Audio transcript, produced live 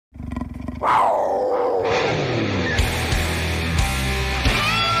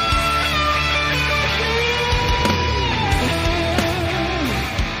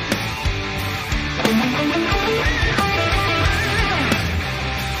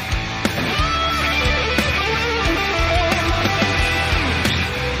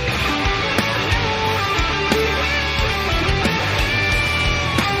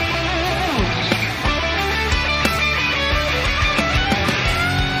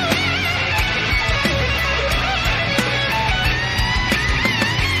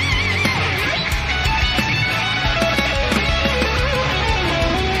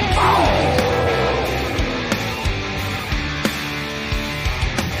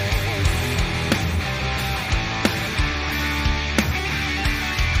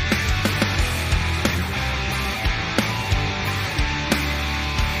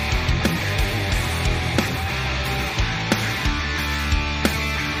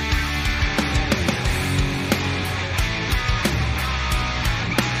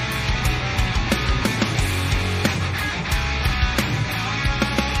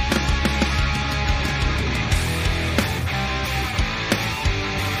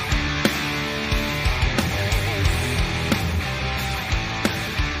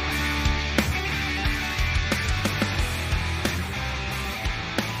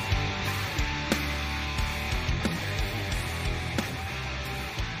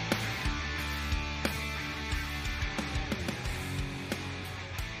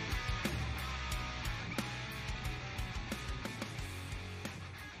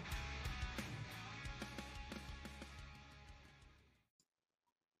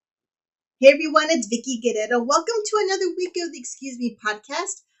Hey everyone, it's Vicky Guerrero. Welcome to another week of the Excuse Me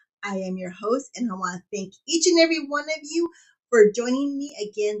podcast. I am your host, and I want to thank each and every one of you for joining me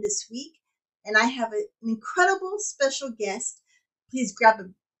again this week. And I have an incredible special guest. Please grab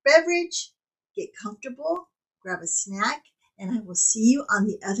a beverage, get comfortable, grab a snack, and I will see you on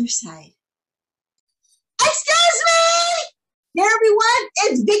the other side. Excuse me! Hey everyone,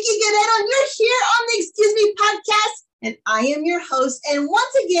 it's Vicky Guerrero, and you're here on the Excuse Me podcast. And I am your host. And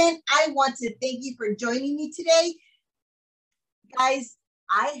once again, I want to thank you for joining me today. Guys,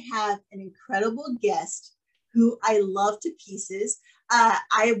 I have an incredible guest who I love to pieces. I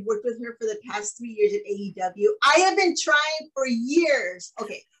have worked with her for the past 3 years at AEW. I have been trying for years,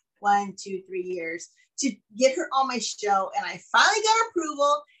 3 years, to get her on my show. And I finally got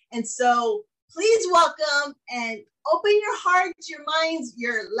approval. And so please welcome and open your hearts, your minds,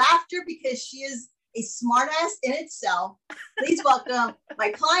 your laughter, because she is a smartass in itself. Please welcome my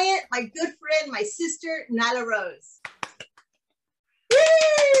client, my good friend, my sister, Nyla Rose.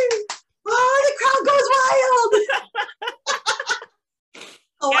 Woo! Oh, the crowd goes wild.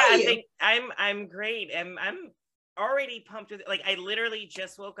 How are you? I think I'm great. I'm already pumped with, I literally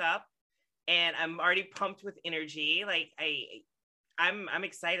just woke up and I'm already pumped with energy. I'm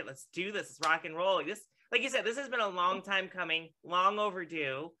excited. Let's do this. Let's rock and roll. Like you said, this has been a long time coming, long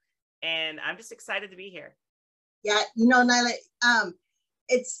overdue. And I'm just excited to be here. Yeah, Nyla,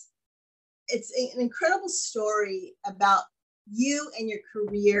 it's an incredible story about you and your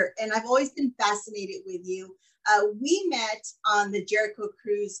career, and I've always been fascinated with you. We met on the Jericho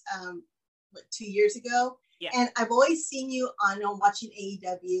Cruise 2 years ago, and I've always seen you on watching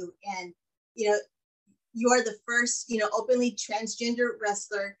AEW, and you are the first openly transgender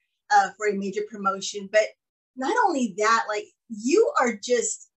wrestler for a major promotion. But not only that, you are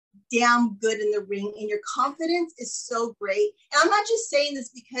just damn good in the ring, and your confidence is so great. And I'm not just saying this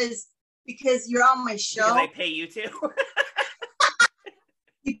because you're on my show. Because I pay you too.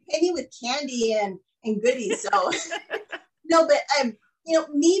 You pay me with candy and goodies. So no, but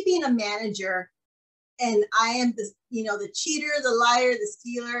me being a manager, and I am the cheater, the liar, the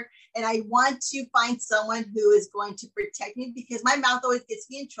stealer, and I want to find someone who is going to protect me, because my mouth always gets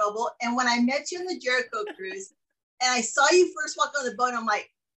me in trouble. And when I met you on the Jericho Cruise and I saw you first walk on the boat, I'm like,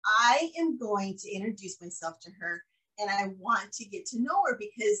 I am going to introduce myself to her, and I want to get to know her,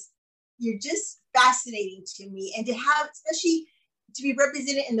 because you're just fascinating to me. And to have, especially to be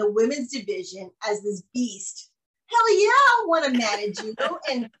represented in the women's division as this beast, hell yeah, I want to manage you.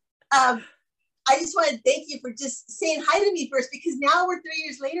 And I just want to thank you for just saying hi to me first, because now we're 3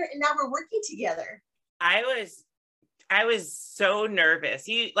 years later and now we're working together. I was so nervous.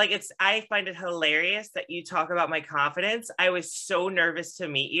 I find it hilarious that you talk about my confidence. I was so nervous to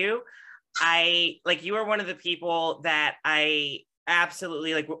meet you. You are one of the people that I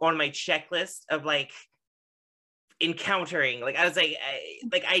absolutely on my checklist of encountering. I was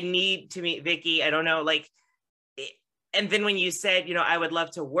I need to meet Vicky. I don't know. And then when you said, I would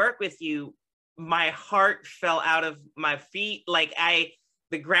love to work with you, my heart fell out of my feet.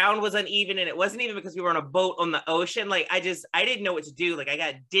 The ground was uneven, and it wasn't even because we were on a boat on the ocean. I didn't know what to do. I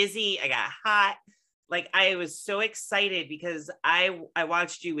got dizzy. I got hot. I was so excited because I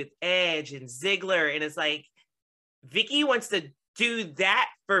watched you with Edge and Ziggler, and it's Vicky wants to do that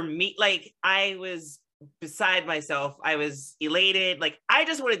for me. I was beside myself. I was elated. I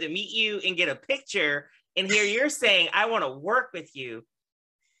just wanted to meet you and get a picture. And here you're saying, I want to work with you.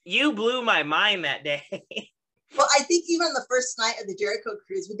 You blew my mind that day. Well, I think even on the first night of the Jericho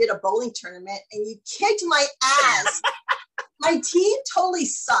Cruise, we did a bowling tournament and you kicked my ass. My team totally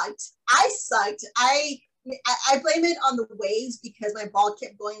sucked. I sucked. I blame it on the waves, because my ball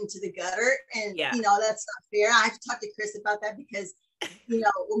kept going into the gutter. And, that's not fair. I have to talk to Chris about that, because, when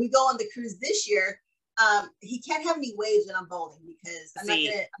we go on the cruise this year, he can't have any waves when I'm bowling, because I'm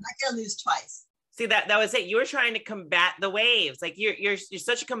not gonna lose twice. See, that was it. You were trying to combat the waves. You're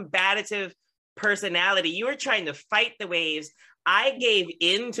such a combative personality. You were trying to fight the waves. I gave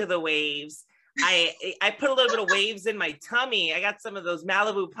into the waves. I put a little bit of waves in my tummy. I got some of those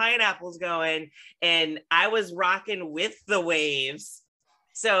Malibu pineapples going, and I was rocking with the waves.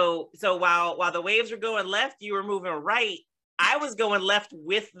 So while the waves were going left, you were moving right. I was going left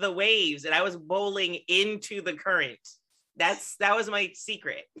with the waves, and I was bowling into the current. That was my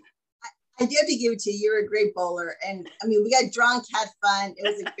secret. I do have to give it to you. You're a great bowler. And we got drunk, had fun. It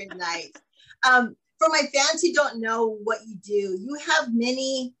was a good night. For my fans who don't know what you do, you have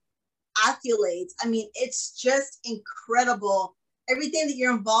many accolades. It's just incredible, everything that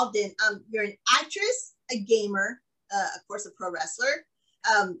you're involved in. You're an actress, a gamer, of course, a pro wrestler.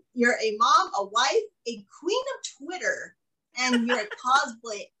 You're a mom, a wife, a queen of Twitter, and you're a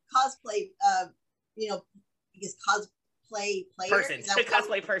cosplay, you know, because cosplay player. Person,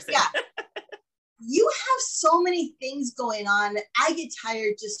 cosplay person. Yeah. You have so many things going on. I get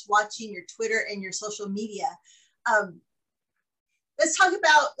tired just watching your Twitter and your social media. Let's talk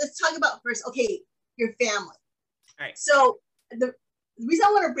about first, okay, your family. All right. So the reason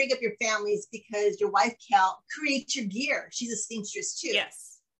I want to bring up your family is because your wife, Cal, creates your gear. She's a seamstress too.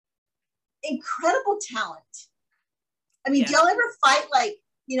 Yes. Incredible talent. I mean, yes. do y'all ever fight like,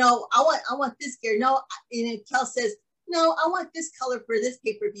 you know, I want this gear. No, and Cal says, no, I want this color for this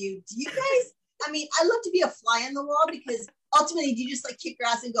pay-per-view. Do you guys, I mean, I love to be a fly on the wall because ultimately you just like kick your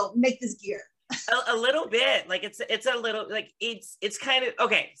ass and go, make this gear. A little bit. Like it's a little, like it's kind of,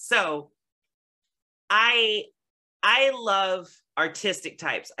 okay. So I love artistic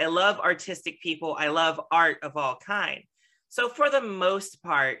types. I love artistic people. I love art of all kind. So for the most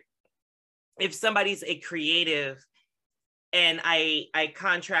part, if somebody's a creative and I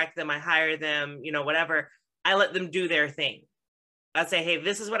contract them, I hire them, you know, whatever, I let them do their thing. I say, hey,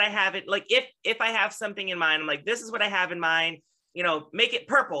 this is what I have it. Like if I have something in mind, I'm like, this is what I have in mind, you know, make it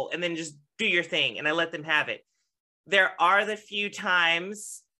purple and then just do your thing. And I let them have it. There are the few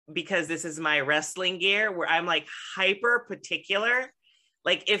times, because this is my wrestling gear, where I'm like hyper particular.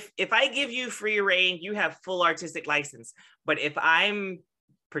 Like if I give you free reign, you have full artistic license. But if I'm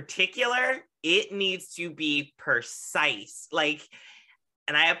particular, it needs to be precise. Like,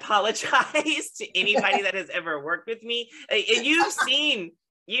 and I apologize to anybody that has ever worked with me. And you've seen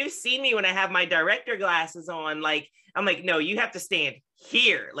me when I have my director glasses on. Like, I'm like, no, you have to stand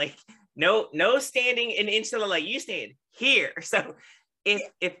here. Like, no standing an inch to the, like, you stand here. So if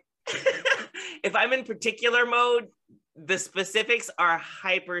if I'm in particular mode, the specifics are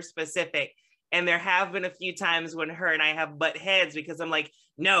hyper specific. And there have been a few times when her and I have butt heads because I'm like,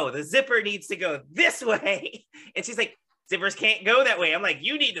 no, the zipper needs to go this way. And she's like, zippers can't go that way. I'm like,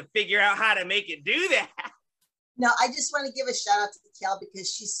 you need to figure out how to make it do that. No, I just want to give a shout out to Kel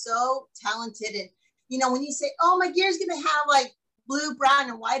because she's so talented. And, you know, when you say, oh, my gear's going to have like blue, brown,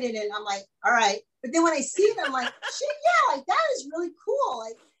 and white in it, I'm like, all right. But then when I see it, I'm like, shit, yeah, like that is really cool.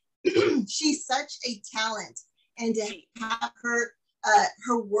 Like she's such a talent. And to have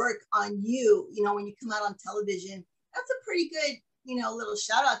her work on you, you know, when you come out on television, that's a pretty good, you know, little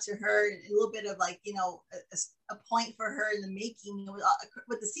shout out to her, and a little bit of like, you know, a point for her in the making, you know,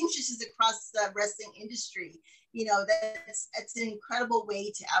 with the seamstresses across the wrestling industry. You know, that's an incredible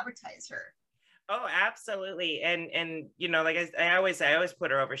way to advertise her. Oh, absolutely. And you know, like I always say, I always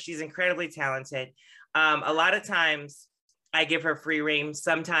put her over. She's incredibly talented. A lot of times I give her free reign.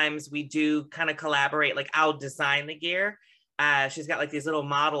 Sometimes we do kind of collaborate. Like I'll design the gear. She's got like these little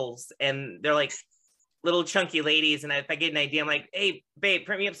models and they're like little chunky ladies. And if I get an idea, I'm like, hey, babe,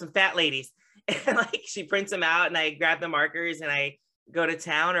 print me up some fat ladies. And like she prints them out and I grab the markers and I go to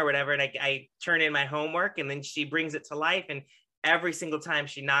town or whatever. And I turn in my homework and then she brings it to life. And every single time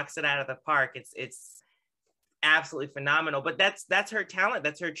she knocks it out of the park. It's absolutely phenomenal. But that's her talent.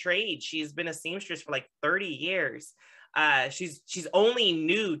 That's her trade. She's been a seamstress for like 30 years. She's only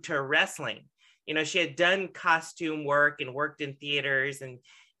new to wrestling. You know, she had done costume work and worked in theaters and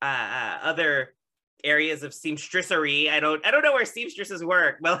other areas of seamstressery. I don't know where seamstresses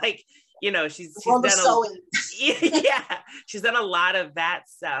work, but like, you know, she's done she's done a lot of that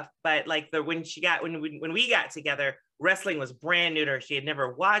stuff. But like when we got together, wrestling was brand new to her. She had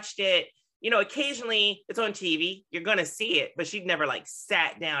never watched it. You know, occasionally it's on TV, you're gonna see it, but she'd never like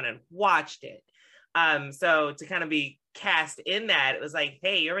sat down and watched it. So to kind of be cast in that, it was like,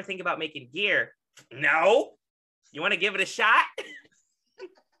 hey, you ever think about making gear? No. You want to give it a shot?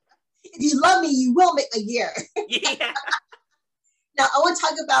 If you love me, you will make a gear. Yeah. Now I want to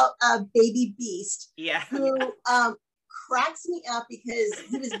talk about Baby Beast. Yeah. Who cracks me up because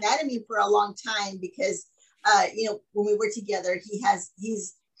he was mad at me for a long time because you know, when we were together,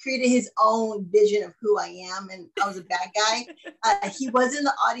 he's created his own vision of who I am, and I was a bad guy. He was in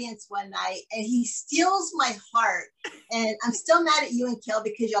the audience one night, and he steals my heart. And I'm still mad at you and Kel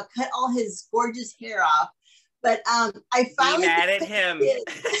because y'all cut all his gorgeous hair off. But I finally mad at him.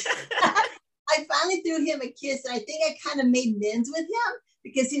 I finally threw him a kiss, and I think I kind of made amends with him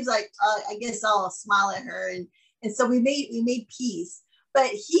because he was like, I guess I'll smile at her, and so we made peace. But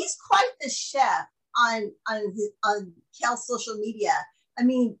he's quite the chef on Kel's social media. I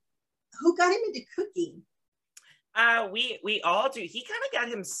mean, who got him into cooking? We all do. He kind of got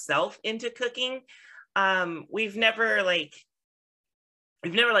himself into cooking. We've never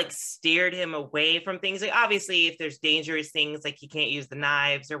steered him away from things. Like obviously, if there's dangerous things, like he can't use the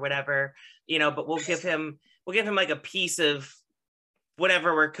knives or whatever, you know, but we'll give him like a piece of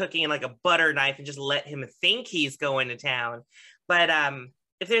whatever we're cooking and like a butter knife and just let him think he's going to town. But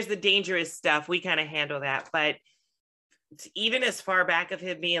if there's the dangerous stuff, we kind of handle that. But even as far back of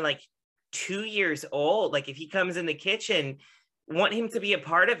him being like 2 years old, like if he comes in the kitchen, want him to be a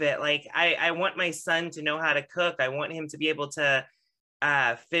part of it. Like I want my son to know how to cook. I want him to be able to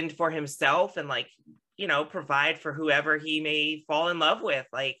fend for himself and like, you know, provide for whoever he may fall in love with.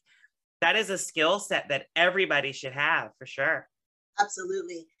 Like that is a skill set that everybody should have for sure.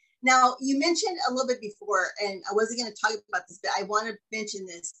 Absolutely. Now, you mentioned a little bit before, and I wasn't going to talk about this, but I want to mention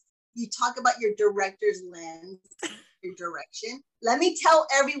this. You talk about your director's lens, your direction. Let me tell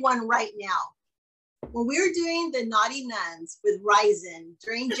everyone right now, when we were doing the Naughty Nuns with Ryzen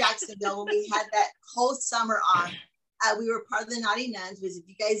during Jacksonville, when we had that whole summer on, we were part of the Naughty Nuns, which if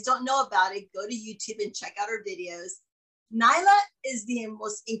you guys don't know about it, go to YouTube and check out our videos. Nyla is the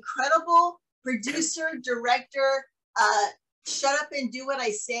most incredible producer, director, shut up and do what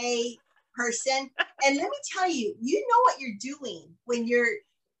I say person. And let me tell you, you know what you're doing when you're,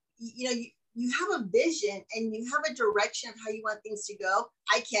 you know, you have a vision and you have a direction of how you want things to go.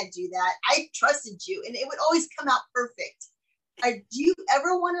 I can't do that. I trusted you and it would always come out perfect. Do you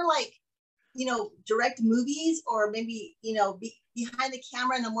ever want to like, you know, direct movies or maybe, you know, be behind the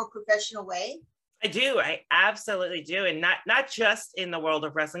camera in a more professional way? I do. I absolutely do. And not just in the world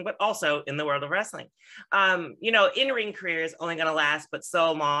of wrestling, but also in the world of wrestling. You know, in-ring career is only going to last but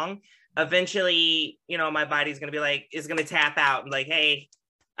so long. Eventually, you know, my body's going to be like, is going to tap out and like, hey,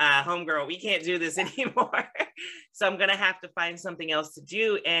 homegirl, we can't do this anymore. So I'm going to have to find something else to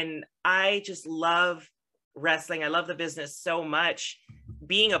do. And I just love wrestling. I love the business so much.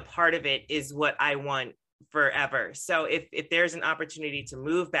 Being a part of it is what I want forever. So if there's an opportunity to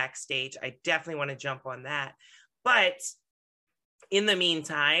move backstage, I definitely want to jump on that. But in the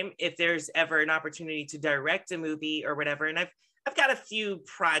meantime, if there's ever an opportunity to direct a movie or whatever, and I've got a few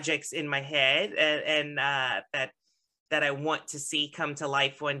projects in my head and that I want to see come to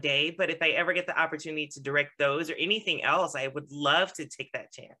life one day. But if I ever get the opportunity to direct those or anything else, I would love to take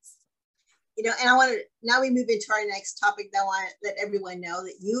that chance. You know, and I want to, now we move into our next topic that I want to let everyone know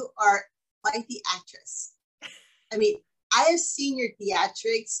that you are quite the actress. I mean, I have seen your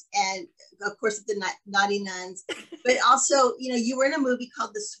theatrics and of course the Naughty Nuns, but also, you know, you were in a movie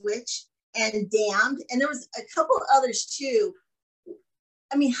called The Switch and Damned, and there was a couple others too.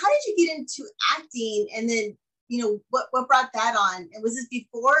 I mean, how did you get into acting? And then, you know, what brought that on? And was this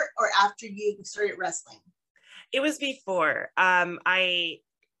before or after you started wrestling? It was before.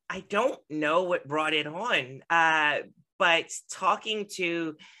 I don't know what brought it on, but talking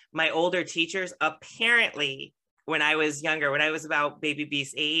to my older teachers, apparently when I was younger, when I was about Baby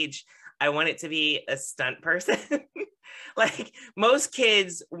Beast's age, I wanted to be a stunt person. Like most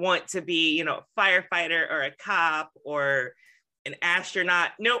kids want to be, you know, a firefighter or a cop or an astronaut.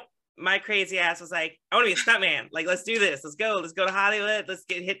 Nope. My crazy ass was like, I want to be a stuntman. Like, let's do this. Let's go to Hollywood. Let's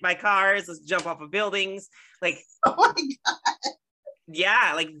get hit by cars. Let's jump off of buildings. Like, oh my God.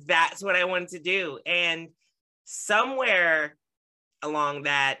 Yeah, like that's what I wanted to do. And somewhere along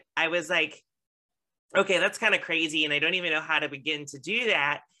that, I was like, okay, that's kind of crazy. And I don't even know how to begin to do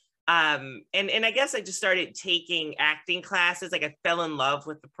that. And I guess I just started taking acting classes. Like I fell in love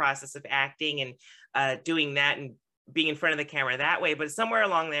with the process of acting and doing that and being in front of the camera that way. But somewhere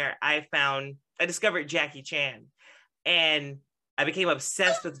along there, I discovered Jackie Chan and I became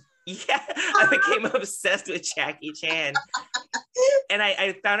obsessed with, I became obsessed with Jackie Chan. And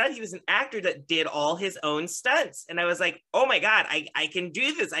I found out he was an actor that did all his own stunts. And I was like, oh my God, I can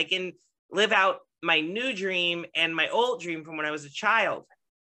do this. I can live out my new dream and my old dream from when I was a child.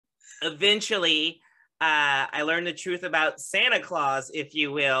 Eventually, I learned the truth about Santa Claus, if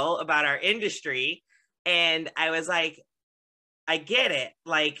you will, about our industry. And I was like, I get it.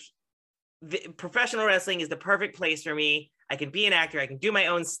 Like, professional wrestling is the perfect place for me. I can be an actor. I can do my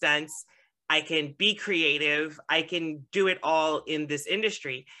own stunts. I can be creative. I can do it all in this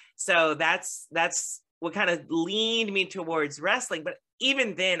industry. So that's what kind of leaned me towards wrestling. But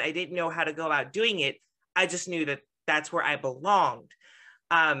even then, I didn't know how to go about doing it. I just knew that that's where I belonged.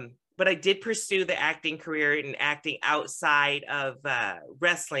 But I did pursue the acting career and acting outside of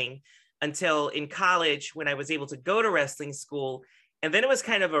wrestling until in college when I was able to go to wrestling school. And then it was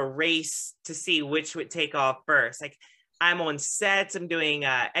kind of a race to see which would take off first. Like I'm on sets, I'm doing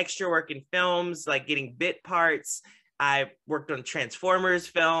extra work in films, like getting bit parts. I worked on Transformers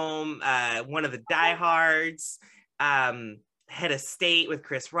film, one of the Die Hards, Head of State with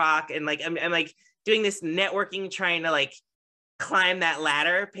Chris Rock. And like, I'm like doing this networking, trying to like climb that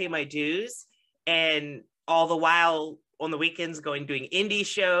ladder, pay my dues. And all the while on the weekends doing indie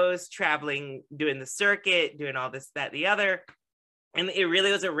shows, traveling, doing the circuit, doing all this, that, the other. And it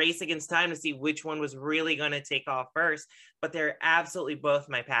really was a race against time to see which one was really going to take off first. But they're absolutely both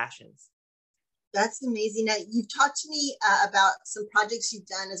my passions. That's amazing. Now, you've talked to me about some projects you've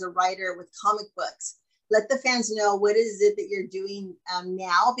done as a writer with comic books. Let the fans know what is it that you're doing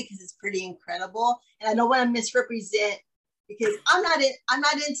now, because it's pretty incredible. And I don't want to misrepresent, because I'm not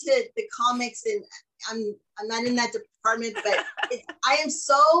into the comics, and I'm not in that department. But I am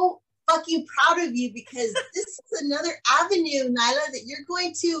so fucking proud of you, because this is another avenue, Nyla, that you're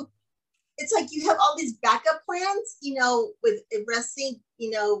going to. It's like you have all these backup plans, you know, with wrestling, you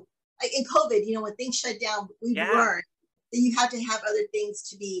know. Like in COVID, you know, when things shut down, we've learned that you have to have other things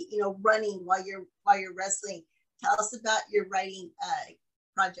to be, you know, running while you're wrestling. Tell us about your writing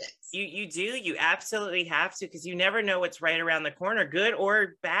projects. You do. You absolutely have to, because you never know what's right around the corner, good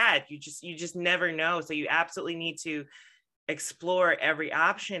or bad. You just never know. So you absolutely need to explore every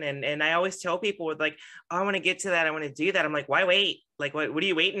option. And I always tell people with like, oh, I want to get to that, I want to do that. I'm like, why wait? Like, what are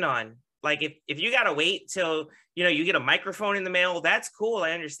you waiting on? Like, if you got to wait till, you know, you get a microphone in the mail, that's cool.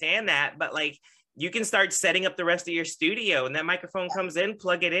 I understand that. But like, you can start setting up the rest of your studio, and that microphone comes in,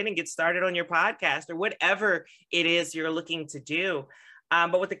 plug it in, and get started on your podcast or whatever it is you're looking to do.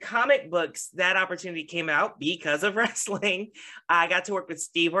 But with the comic books, that opportunity came out because of wrestling. I got to work with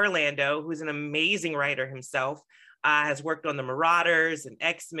Steve Orlando, who's an amazing writer himself, has worked on the Marauders and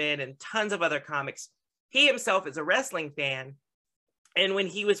X-Men and tons of other comics. He himself is a wrestling fan. And when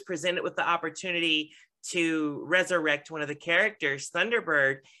he was presented with the opportunity to resurrect one of the characters,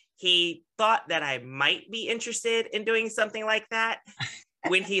 Thunderbird, he thought that I might be interested in doing something like that.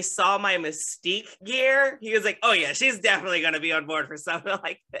 When he saw my Mystique gear, he was like, oh yeah, she's definitely going to be on board for something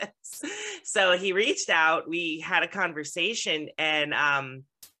like this. So he reached out, we had a conversation, and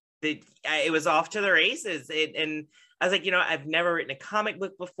it was off to the races. And I was like, you know, I've never written a comic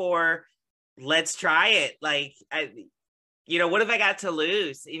book before. Let's try it. Like, you know, what have I got to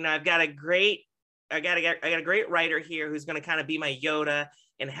lose? You know, I got a great writer here who's going to kind of be my Yoda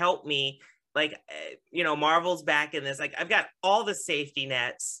and help me. Like, you know, Marvel's back in this. Like, I've got all the safety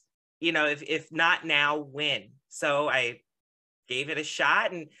nets, you know, if not now, when? So I gave it a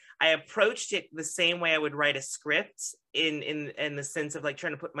shot, and I approached it the same way I would write a script, in the sense of like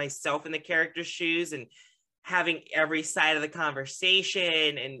trying to put myself in the character's shoes and having every side of the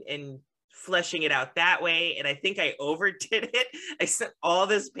conversation and fleshing it out that way. And I think I overdid it. I sent all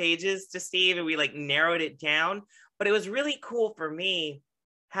these pages to Steve, and we like narrowed it down. But it was really cool for me,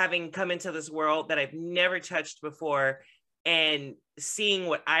 having come into this world that I've never touched before, and seeing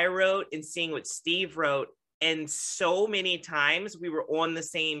what I wrote and seeing what Steve wrote. And so many times we were on the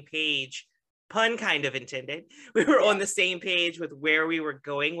same page, pun kind of intended. We were on the same page with where we were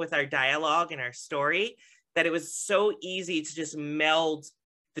going with our dialogue and our story, that it was so easy to just meld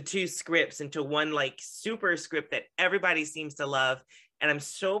the two scripts into one like super script that everybody seems to love. And I'm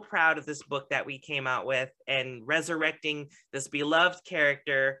so proud of this book that we came out with, and resurrecting this beloved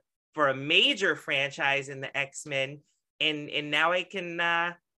character for a major franchise in the X-Men. And now I can,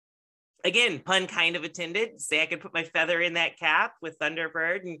 again, pun kind of intended, say I could put my feather in that cap with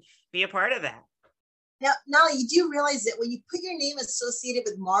Thunderbird and be a part of that. Now you do realize that when you put your name associated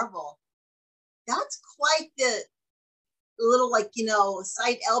with Marvel, that's quite the little, like, you know,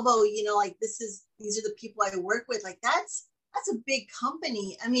 side elbow, you know, like these are the people I work with. Like that's a big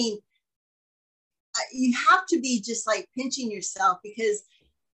company. I mean, you have to be just like pinching yourself, because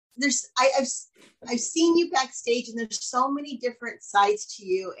I've seen you backstage, and there's so many different sides to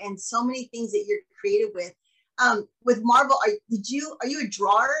you and so many things that you're creative with. With Marvel, are you a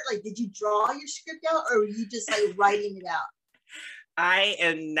drawer? Like, did you draw your script out, or were you just like writing it out? I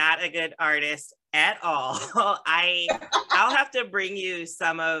am not a good artist at all. I'll have to bring you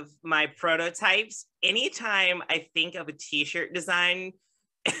some of my prototypes. Anytime I think of a t-shirt design,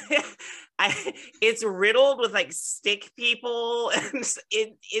 it's riddled with like stick people, and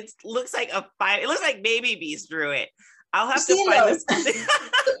it looks like it looks like Baby Beast drew it. I'll have to find this.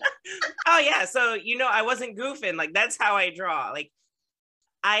 Oh yeah, so you know, I wasn't goofing. Like, that's how I draw. Like,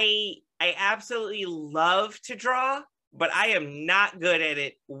 I absolutely love to draw, but I am not good at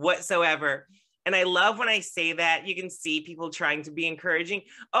it whatsoever. And I love when I say that. You can see people trying to be encouraging.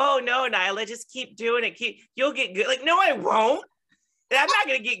 Oh no, Nyla, just keep doing it. You'll get good. Like, no, I won't. I'm not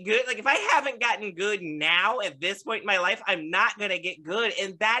going to get good. Like, if I haven't gotten good now at this point in my life, I'm not going to get good.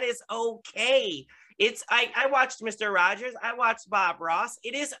 And that is okay. I watched Mr. Rogers. I watched Bob Ross.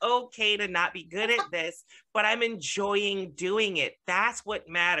 It is okay to not be good at this, but I'm enjoying doing it. That's what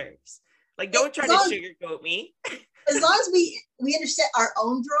matters. Like, don't try to sugarcoat me. As long as we understand our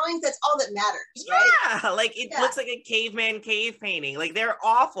own drawings, that's all that matters, right? Yeah, like it looks like a caveman cave painting. Like, they're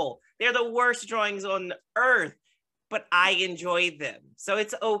awful. They're the worst drawings on earth. but I enjoy them. So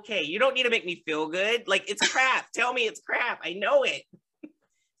it's okay. You don't need to make me feel good. Like, it's crap. Tell me it's crap. I know it.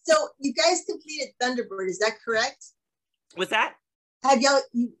 So you guys completed Thunderbird, is that correct? What's that? Have y'all,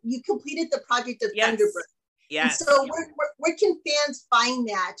 you completed the project of Yes. Thunderbird? Yes. And so where can fans find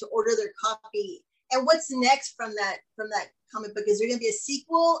that to order their copy? And what's next from that comic book? Is there going to be a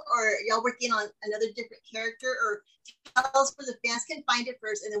sequel, or y'all working on another different character? Or tell us where the fans can find it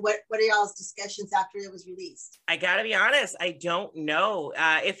first, and then what are y'all's discussions after it was released? I gotta be honest, I don't know.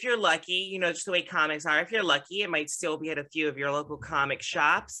 If you're lucky, you know, just the way comics are, if you're lucky, it might still be at a few of your local comic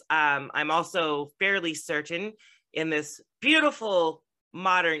shops. I'm also fairly certain in this beautiful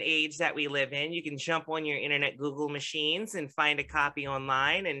modern age that we live in, you can jump on your internet Google machines and find a copy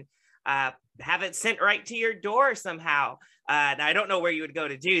online and have it sent right to your door somehow. Now, I don't know where you would go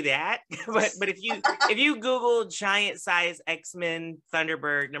to do that, but if you Google giant size X-Men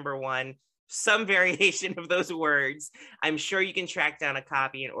Thunderbird #1, some variation of those words, I'm sure you can track down a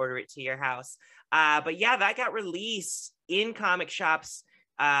copy and order it to your house. But yeah, that got released in comic shops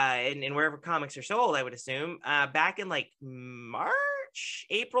and wherever comics are sold, I would assume, back in like March,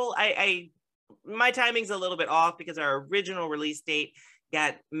 April. My timing's a little bit off because our original release date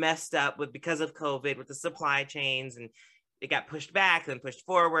got messed up because of COVID, with the supply chains, and it got pushed back and pushed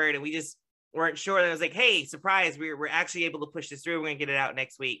forward, and we just weren't sure. And I was like, hey, surprise, we're actually able to push this through. We're gonna get it out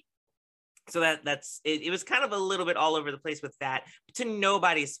next week. So that's it. It was kind of a little bit all over the place with that, to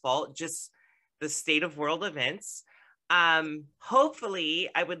nobody's fault, just the state of world events. Hopefully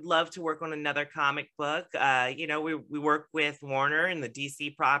I would love to work on another comic book. You know, we work with Warner and the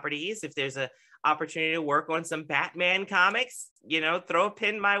DC properties. If there's a opportunity to work on some Batman comics, you know, throw a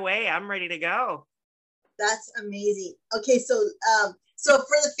pin my way. I'm ready to go. That's amazing. Okay, so so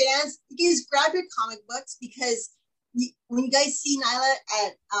for the fans, you guys grab your comic books, because when you guys see Nyla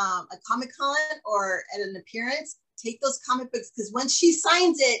at a Comic-Con or at an appearance, take those comic books, because once she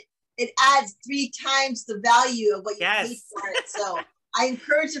signs it, it adds 3 times the value of what you paid for it. So I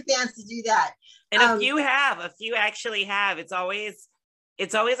encourage the fans to do that. And a few actually have. It's always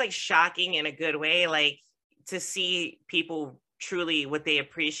like shocking in a good way, like to see people truly what they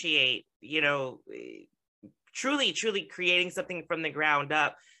appreciate, you know, truly creating something from the ground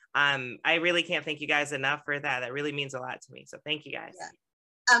up. I really can't thank you guys enough for that. That really means a lot to me. So thank you guys.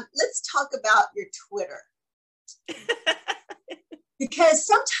 Yeah. Let's talk about your Twitter. Because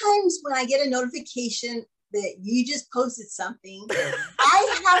sometimes when I get a notification that you just posted something,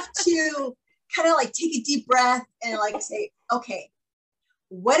 I have to kind of like take a deep breath and like say, okay,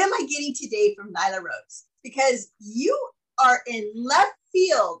 what am I getting today from Nyla Rose? Because you are in left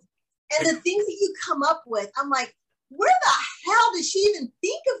field, and the things that you come up with, I'm like, where the hell did she even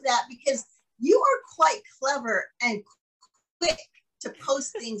think of that? Because you are quite clever and quick to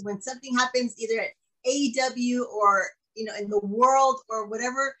post things when something happens, either at AEW or, you know, in the world or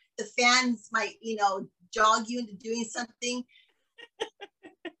whatever. The fans might, you know, jog you into doing something.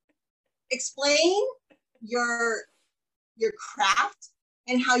 Explain your craft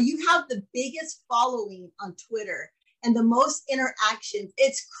and how you have the biggest following on Twitter and the most interactions.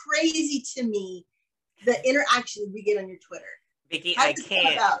 It's crazy to me, the interactions we get on your Twitter. Vicki, I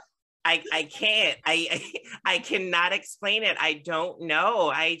can't. I can't. I cannot explain it. I don't know.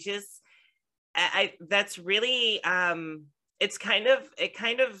 I that's really it kind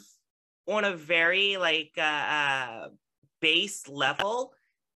of on a very like base level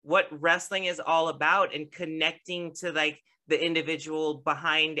what wrestling is all about, and connecting to like the individual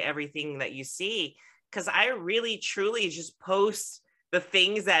behind everything that you see. Because I really truly just post the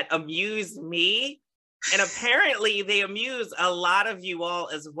things that amuse me, and apparently they amuse a lot of you all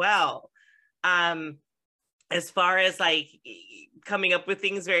as well. As far as like coming up with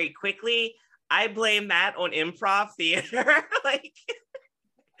things very quickly, I blame that on improv theater. Like,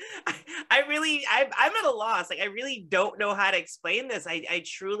 I'm at a loss. Like, I really don't know how to explain this. I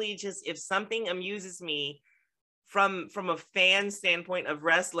truly just, if something amuses me from a fan standpoint of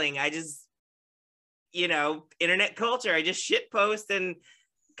wrestling, I just, you know, internet culture, I just shit post and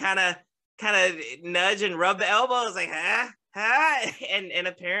kind of nudge and rub the elbows, like, and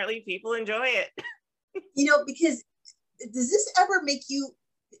apparently people enjoy it. You know, because does this ever make you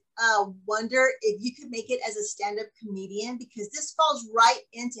wonder if you could make it as a stand-up comedian? Because this falls right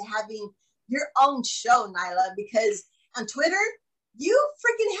into having your own show, Nyla, because on Twitter, you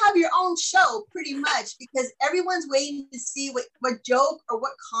freaking have your own show pretty much, because everyone's waiting to see what joke or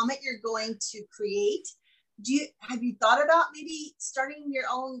what comment you're going to create. Have you thought about maybe starting your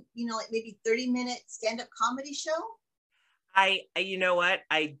own, you know, like maybe 30-minute stand-up comedy show? You know what?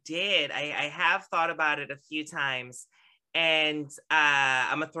 I did. I have thought about it a few times. And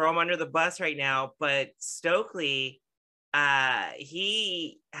I'm gonna throw him under the bus right now, but Stokely,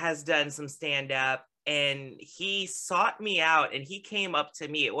 he has done some stand-up, and he sought me out and he came up to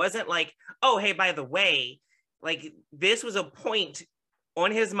me. It wasn't like, oh, hey, by the way, like this was a point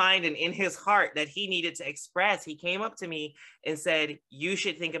on his mind and in his heart that he needed to express. He came up to me and said, you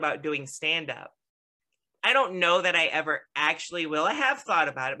should think about doing stand-up. I don't know that I ever actually will. I have thought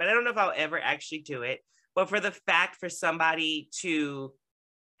about it, but I don't know if I'll ever actually do it. But for the fact for somebody to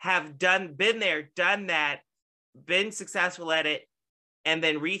have been there, done that, been successful at it, and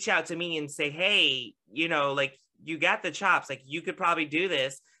then reach out to me and say, hey, you know, like you got the chops, like you could probably do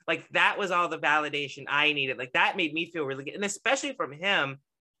this. Like that was all the validation I needed. Like that made me feel really good. And especially from him,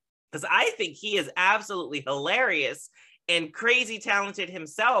 because I think he is absolutely hilarious and crazy talented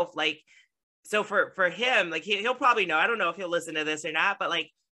himself. Like, so for him, like he'll probably know, I don't know if he'll listen to this or not, but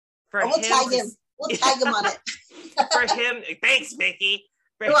like for we'll tag him. We'll tag him on it. For him, thanks, Vicki.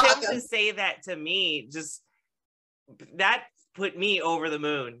 For You're him welcome. to say that to me, just that put me over the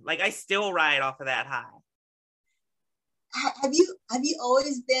moon. Like I still ride off of that high. Have you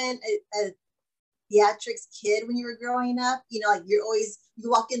always been a theatrics kid when you were growing up? You know, like you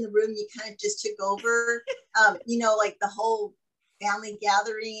walk in the room, you kind of just took over. You know, like the whole family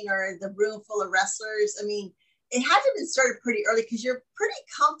gathering or the room full of wrestlers. I mean, it had to have been started pretty early because you're pretty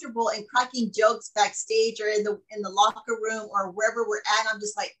comfortable in cracking jokes backstage or in the locker room or wherever we're at. I'm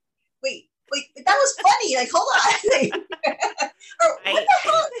just like, wait, that was funny. Like, hold on. Or what the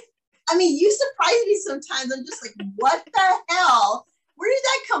hell? I mean, you surprise me sometimes. I'm just like, what the hell? Where did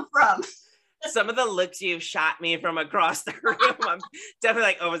that come from? Some of the looks you've shot me from across the room, I'm definitely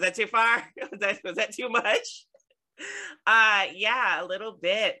like, oh, was that too far? Was that too much? Yeah, a little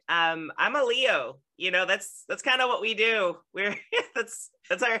bit. I'm a Leo. You know, that's kind of what we do. We're that's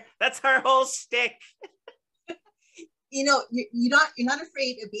our whole shtick. You know, you're not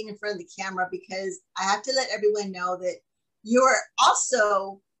afraid of being in front of the camera, because I have to let everyone know that you're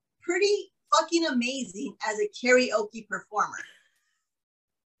also pretty fucking amazing as a karaoke performer.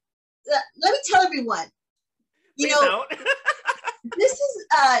 Let me tell everyone, you Please know, don't. this is,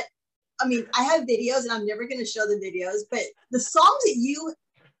 I mean, I have videos and I'm never going to show the videos, but the songs that you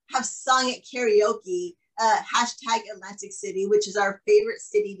have sung at karaoke, hashtag Atlantic City, which is our favorite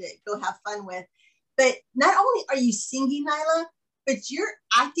city to go have fun with. But not only are you singing, Nyla, but you're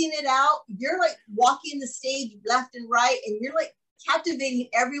acting it out. You're like walking the stage left and right, and you're like captivating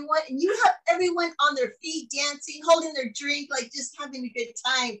everyone. And you have everyone on their feet dancing, holding their drink, like just having a good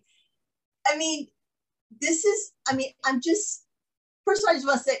time. I mean, I'm just, first of all, I just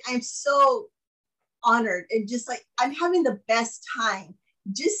want to say I'm so honored and just like, I'm having the best time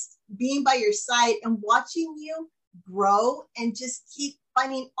just being by your side and watching you grow and just keep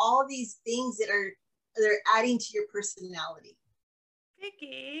finding all these things that are adding to your personality.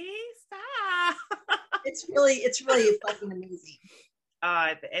 Vicki, stop. It's really fucking amazing.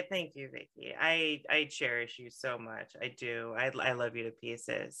 Thank you, Vicki. I cherish you so much. I do. I love you to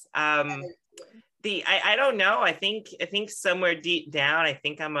pieces. I don't know. I think somewhere deep down, I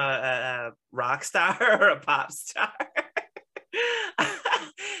think I'm a rock star or a pop star.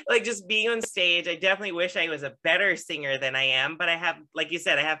 Like just being on stage, I definitely wish I was a better singer than I am, but I have, like you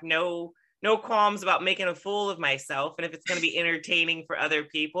said, I have no qualms about making a fool of myself. And if it's going to be entertaining for other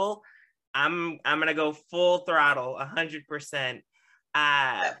people, I'm going to go full throttle 100%.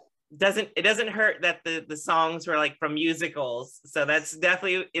 It doesn't hurt that the songs were like from musicals. So that's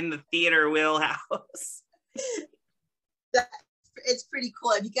definitely in the theater wheelhouse. It's pretty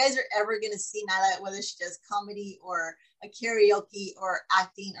cool. If you guys are ever going to see Nyla, whether she does comedy or a karaoke or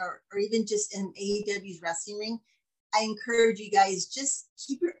acting or even just in AEW's wrestling ring, I encourage you guys, just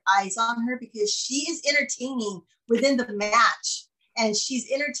keep your eyes on her, because she is entertaining within the match. And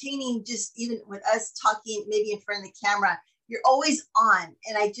she's entertaining just even with us talking maybe in front of the camera. You're always on.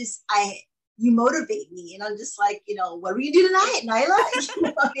 And you motivate me. And I'm just like, you know, what are you do tonight, Nyla? You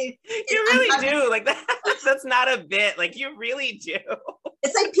know, you really do. Like that's not a bit. Like you really do.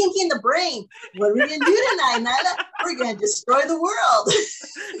 It's like Pinky in the Brain. What are we going to do tonight, Nyla? We're going to destroy the world.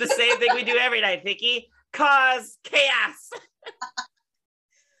 The same thing we do every night, Vicki. Cause chaos.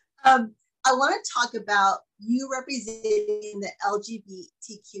 I want to talk about you representing the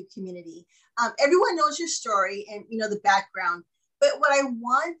LGBTQ community. Everyone knows your story and, you know, the background. But what I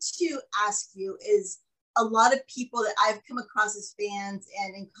want to ask you is, a lot of people that I've come across as fans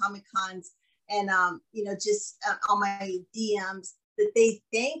and in Comic-Cons and, you know, just on my DMs, that they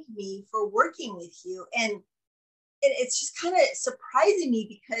thank me for working with you. And it's just kind of surprising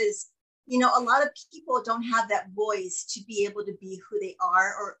me, because, you know, a lot of people don't have that voice to be able to be who they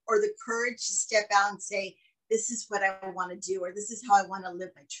are, or the courage to step out and say, this is what I want to do, or this is how I want to live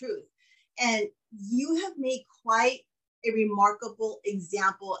my truth. And you have made quite a remarkable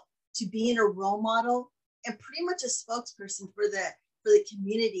example to being a role model and pretty much a spokesperson for the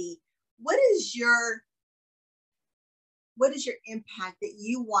community. What is your impact that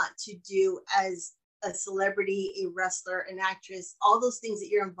you want to do as a celebrity, a wrestler, an actress, all those things that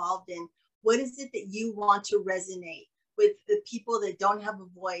you're involved in? What is it that you want to resonate with the people that don't have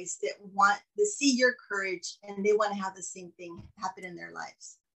a voice, that want to see your courage and they want to have the same thing happen in their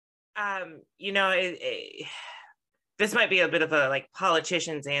lives? You know, this might be a bit of a like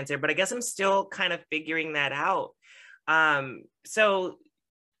politician's answer, but I guess I'm still kind of figuring that out. So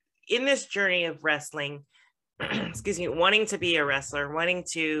in this journey of wrestling, excuse me, wanting to be a wrestler, wanting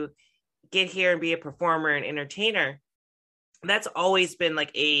to get here and be a performer and entertainer, that's always been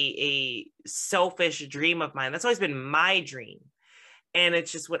like a selfish dream of mine. That's always been my dream. And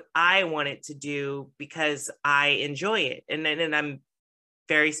it's just what I wanted to do because I enjoy it. And I'm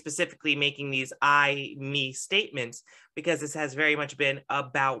very specifically making these me statements because this has very much been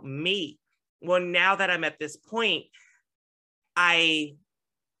about me. Well, now that I'm at this point, I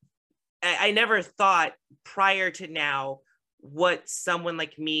never thought prior to now what someone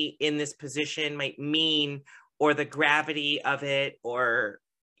like me in this position might mean, or the gravity of it, or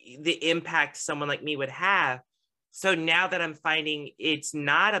the impact someone like me would have. So now that I'm finding it's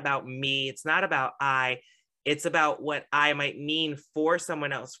not about me, it's not about it's about what I might mean for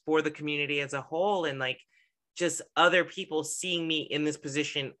someone else, for the community as a whole, and like just other people seeing me in this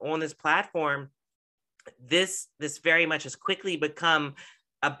position on this platform. This very much has quickly become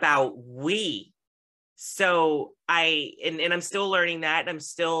about we. So and I'm still learning that, and I'm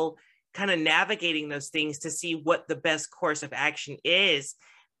still kind of navigating those things to see what the best course of action is.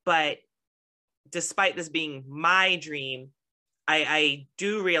 But despite this being my dream, I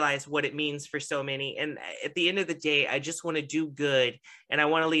do realize what it means for so many. And at the end of the day, I just want to do good, and I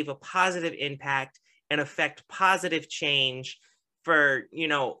want to leave a positive impact and affect positive change for, you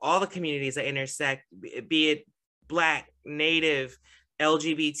know, all the communities that intersect, be it Black, Native,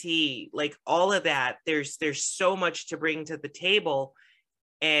 LGBT, like all of that. There's so much to bring to the table,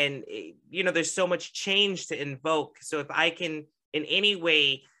 and, you know, there's so much change to invoke. So if I can in any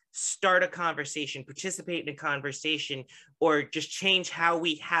way start a conversation, participate in a conversation, or just change how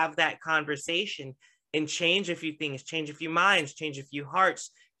we have that conversation and change a few things, change a few minds, change a few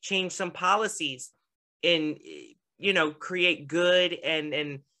hearts, change some policies, and, you know, create good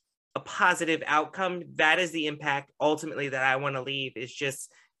and a positive outcome, that is the impact ultimately that I want to leave, is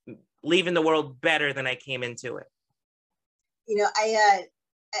just leaving the world better than I came into it. You know, I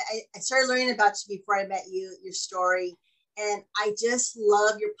started learning about you before I met you, your story, and I just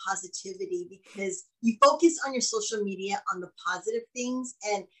love your positivity because you focus on your social media on the positive things,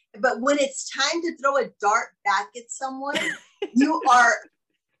 but when it's time to throw a dart back at someone, you are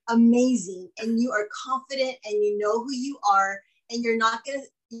amazing, and you are confident, and you know who you are, and you're not gonna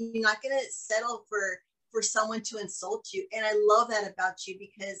settle for someone to insult you. And I love that about you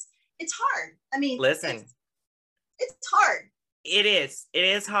because it's hard. I mean, listen, it's hard. It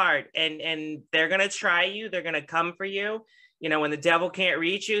is hard, and they're gonna try you. They're gonna come for you. You know, when the devil can't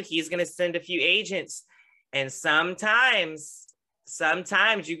reach you, he's gonna send a few agents. And sometimes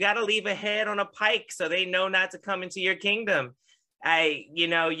you gotta leave a head on a pike so they know not to come into your kingdom. You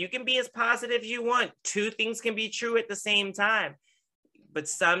know, you can be as positive as you want. Two things can be true at the same time, but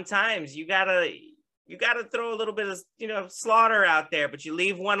sometimes you gotta throw a little bit of, you know, slaughter out there, but you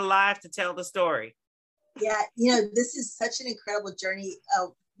leave one alive to tell the story. Yeah, you know, this is such an incredible journey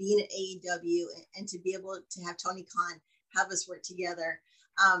of being at AEW, and to be able to have Tony Khan have us work together,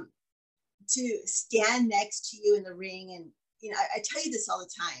 to stand next to you in the ring. And, you know, I tell you this all the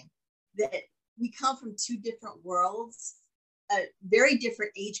time, that we come from two different worlds, very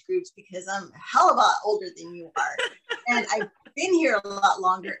different age groups, because I'm a hell of a lot older than you are. And I've been here a lot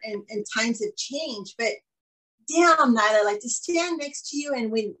longer, and times have changed. But damn, Nyla, like to stand next to you, and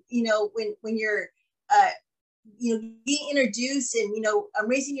when you're you know, being introduced, and, you know, I'm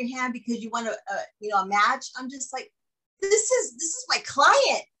raising your hand because you want a match. I'm just like, this is my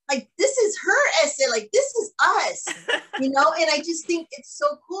client. Like, this is her essay. Like, this is us, you know? And I just think it's so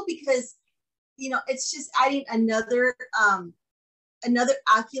cool because, you know, it's just adding another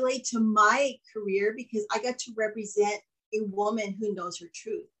accolade to my career, because I got to represent a woman who knows her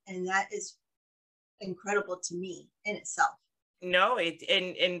truth. And that is incredible to me in itself. No,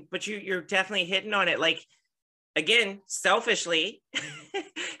 but you're definitely hitting on it. Like, again, selfishly,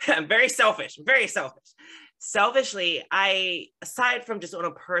 I'm very selfish. Selfishly, aside from just on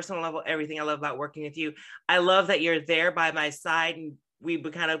a personal level, everything I love about working with you, I love that you're there by my side, and we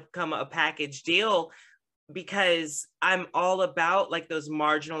kind of become a package deal, because I'm all about like those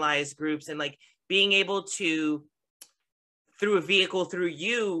marginalized groups, and like being able to, through a vehicle, through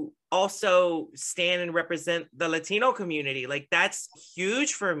you, also stand and represent the Latino community. Like that's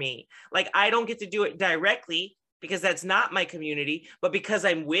huge for me. Like I don't get to do it directly because that's not my community, but because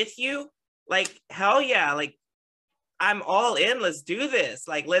I'm with you, like hell yeah, like I'm all in. Let's do this.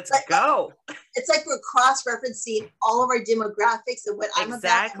 Like let's go. It's like we're cross-referencing all of our demographics of what I'm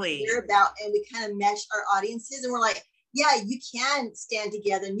about and what you're about, and we kind of mesh our audiences, and we're like, yeah, you can stand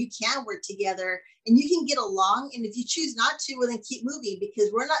together and you can work together and you can get along. And if you choose not to, well, then keep moving, because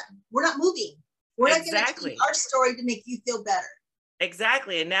we're not moving. We're not going to change our story to make you feel better.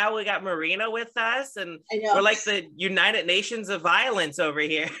 Exactly. And now we got Marina with us, and we're like the United Nations of violence over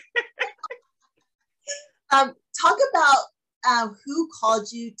here. Talk about who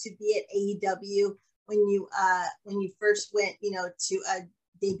called you to be at AEW when you first went, to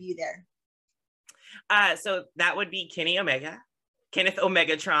debut there. So that would be Kenny Omega, Kenneth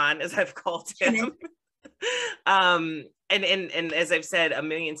Omegatron, as I've called him. And as I've said a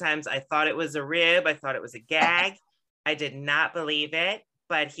million times, I thought it was a rib. I thought it was a gag. I did not believe it,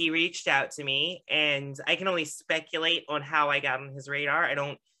 but he reached out to me, and I can only speculate on how I got on his radar. I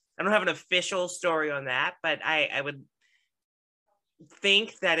don't have an official story on that, but I would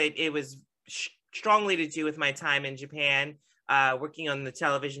think that it was strongly to do with my time in Japan, working on the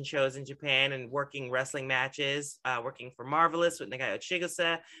television shows in Japan and working wrestling matches, working for Marvelous with Nagayo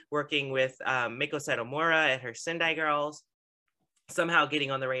Chigusa, working with Miko Satomura at her Sendai Girls, somehow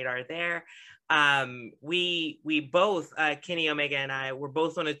getting on the radar there. We both, Kenny Omega and I, were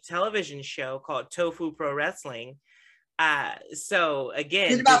both on a television show called Tofu Pro Wrestling. So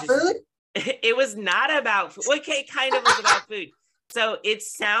again, is it about food? It was not about food. Okay, kind of was about food. So it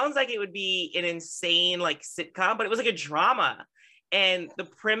sounds like it would be an insane like sitcom, but it was like a drama. And the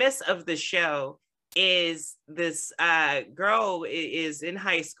premise of the show is this girl is in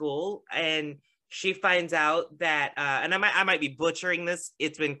high school, and she finds out that, and I might be butchering this.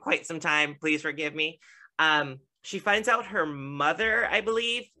 It's been quite some time. Please forgive me. She finds out her mother, I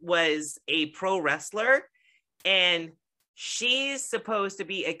believe, was a pro wrestler, and she's supposed to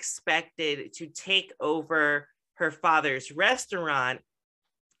be expected to take over her father's restaurant,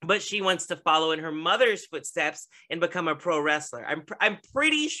 but she wants to follow in her mother's footsteps and become a pro wrestler. I'm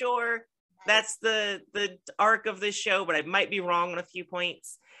pretty sure that's the arc of this show, but I might be wrong on a few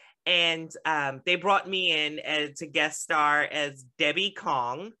points. And they brought me in to guest star as Debbie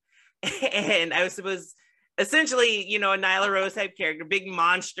Kong, and I was supposed, essentially, a Nyla Rose type character, big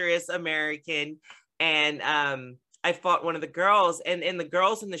monstrous American, and I fought one of the girls, and the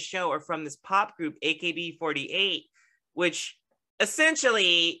girls in the show are from this pop group, AKB48, which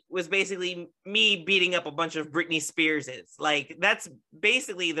essentially was basically me beating up a bunch of Britney Spearses. Like, that's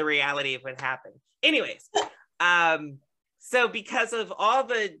basically the reality of what happened. Anyways, so because of all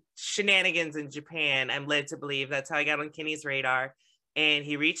the shenanigans in Japan, I'm led to believe that's how I got on Kenny's radar. And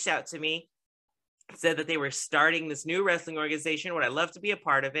he reached out to me, said that they were starting this new wrestling organization. Would I love to be a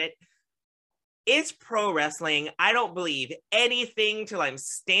part of it? It's pro wrestling. I don't believe anything till I'm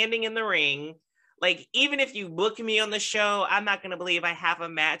standing in the ring. Like, even if you book me on the show, I'm not going to believe I have a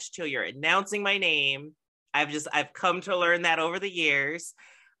match till you're announcing my name. I've come to learn that over the years.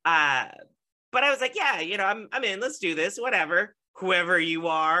 But I was like, yeah, I'm in, let's do this, whatever. Whoever you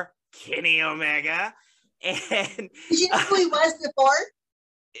are, Kenny Omega. And did you know who he was before?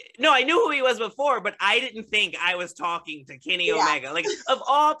 No, I knew who he was before, but I didn't think I was talking to Kenny Omega. Like, of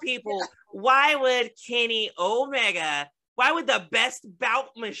all people, why would Kenny Omega, why would the best bout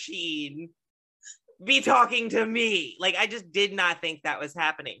machine be talking to me? Like, I just did not think that was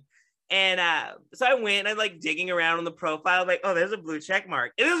happening. And so I went and like digging around on the profile, like, oh, there's a blue check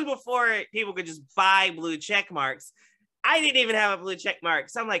mark. And this was before people could just buy blue check marks. I didn't even have a blue check mark.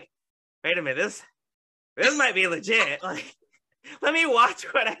 So I'm like, wait a minute, this might be legit. Like, let me watch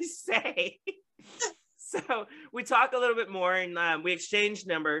what I say. So we talk a little bit more, and we exchange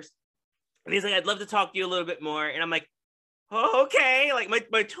numbers. And he's like, I'd love to talk to you a little bit more. And I'm like, oh, okay. Like,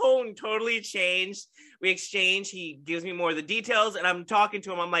 my tone totally changed. We exchange. He gives me more of the details, and I'm talking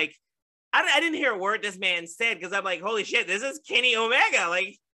to him. I'm like, I didn't hear a word this man said, because I'm like, holy shit, this is Kenny Omega.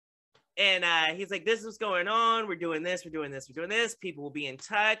 Like, and he's like, this is what's going on. We're doing this. We're doing this. We're doing this. People will be in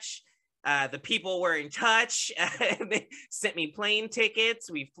touch. The people were in touch. They sent me plane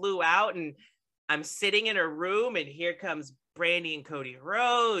tickets. We flew out, and I'm sitting in a room, and here comes Brandy and Cody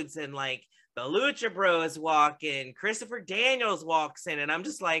Rhodes, and like the Lucha Bros walk in. Christopher Daniels walks in, and I'm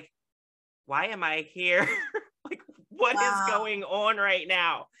just like, why am I here? Like, what is going on right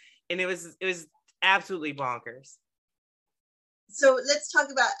now? And it was absolutely bonkers. So let's talk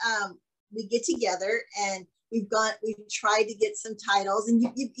about we get together and we've tried to get some titles, and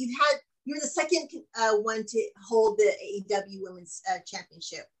you're the second one to hold the AEW Women's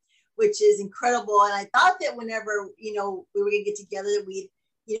Championship, which is incredible. And I thought that whenever, we were going to get together, we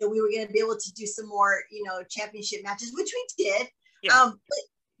were going to be able to do some more, championship matches, which we did. Yeah.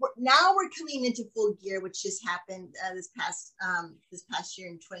 But now we're coming into Full Gear, which just happened this past year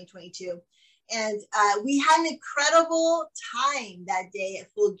in 2022. And we had an incredible time that day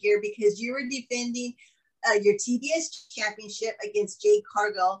at Full Gear because you were defending your TBS championship against Jade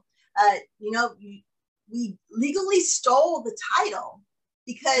Cargill. We legally stole the title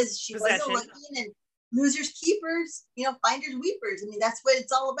because she wasn't looking, and losers keepers, finders weepers. I mean, that's what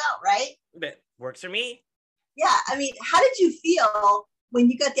it's all about, right? That works for me. Yeah. I mean, how did you feel when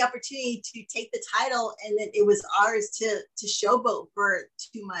you got the opportunity to take the title and then it was ours to showboat for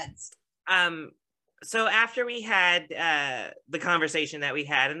 2 months? So after we had the conversation that we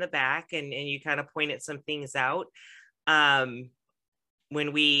had in the back, and you kind of pointed some things out,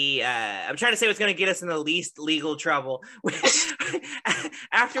 when we, I'm trying to say what's going to get us in the least legal trouble.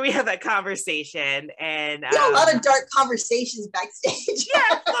 After we had that conversation, and a lot of dark conversations backstage.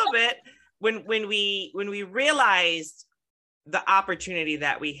 Yeah, a little bit. When we realized the opportunity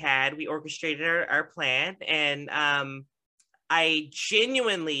that we had, we orchestrated our plan, and I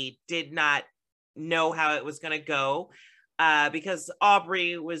genuinely did not know how it was going to go because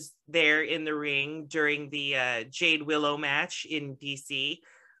Aubrey was there in the ring during the Jade Willow match in DC,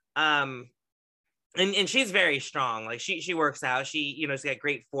 and she's very strong. Like she works out. She's got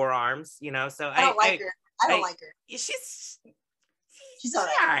great forearms. So I don't like her. I don't like her. She's all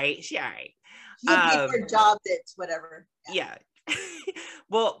right. She's all right. She did her job. That's whatever. Yeah.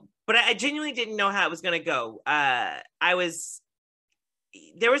 Well, but I genuinely didn't know how it was going to go.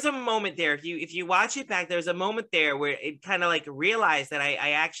 There was a moment there. If you watch it back, there was a moment there where it kind of like realized that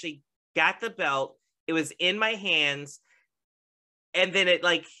I actually got the belt. It was in my hands. And then it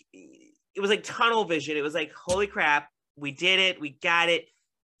was like tunnel vision. It was like, holy crap, we did it. We got it.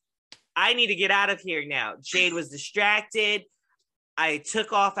 I need to get out of here now. Jade was distracted. I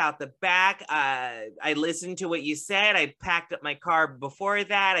took off out the back. I listened to what you said. I packed up my car before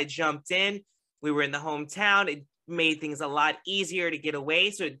that. I jumped in. We were in the hometown. It made things a lot easier to get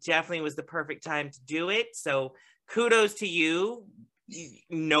away. So it definitely was the perfect time to do it. So kudos to you,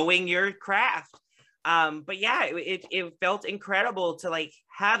 knowing your craft. But yeah, it felt incredible to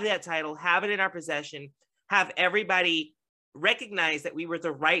have that title, have it in our possession, have everybody recognize that we were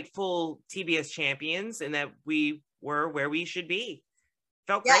the rightful TBS champions and that we were where we should be.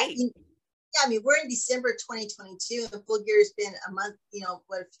 Felt great. I mean, we're in December 2022, and Full Gear has been a month, a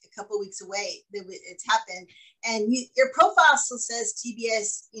couple of weeks away that it's happened. And your profile still says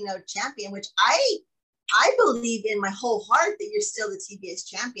TBS, champion, which I believe in my whole heart that you're still the TBS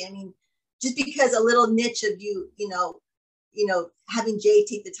champion. I mean, just because a little niche of you, having Jay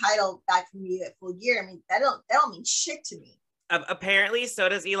take the title back from you at Full Gear, I mean, that don't mean shit to me. Apparently, so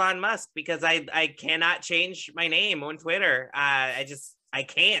does Elon Musk, because I cannot change my name on Twitter. I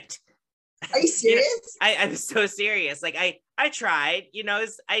can't. Are you serious? I'm so serious. I tried,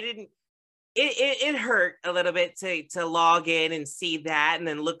 it hurt a little bit to log in and see that and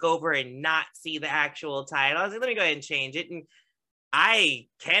then look over and not see the actual title. I was like, let me go ahead and change it. And I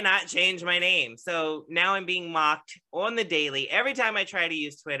cannot change my name. So now I'm being mocked on the daily. Every time I try to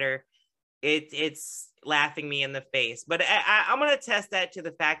use Twitter, it's laughing me in the face. But I'm going to test that to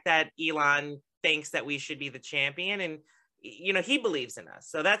the fact that Elon thinks that we should be the champion, and he believes in us.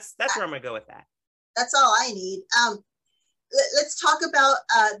 So that's where I'm going to go with that. That's all I need. Let's talk about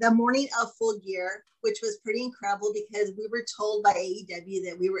the morning of Full Gear, which was pretty incredible because we were told by AEW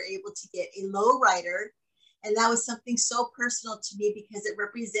that we were able to get a low rider. And that was something so personal to me because it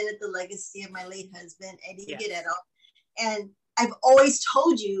represented the legacy of my late husband, Eddie Guerrero. And I've always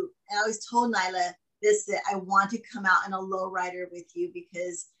told you, and I always told Nyla this, that I want to come out in a low rider with you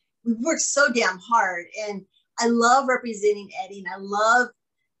because we've worked so damn hard. And I love representing Eddie, and I love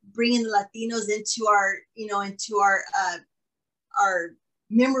bringing the Latinos into our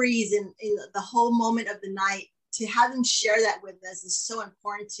memories and in the whole moment of the night. To have them share that with us is so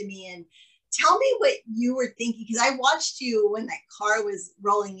important to me. And tell me what you were thinking, because I watched you when that car was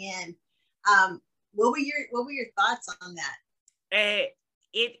rolling in. What were your thoughts on that? There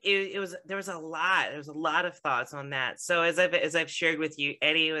was a lot of thoughts on that. So as I've shared with you,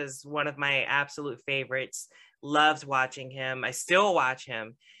 Eddie was one of my absolute favorites. Loved watching him. I still watch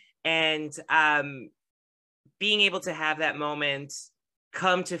him. And being able to have that moment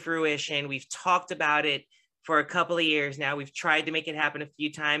come to fruition, we've talked about it for a couple of years now. We've tried to make it happen a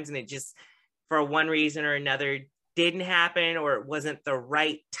few times, and it just, for one reason or another, didn't happen, or it wasn't the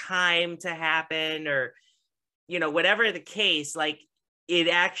right time to happen, or, you know, whatever the case, like it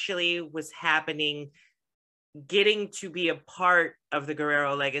actually was happening. Getting to be a part of the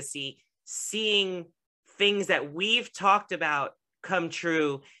Guerrero legacy, seeing things that we've talked about come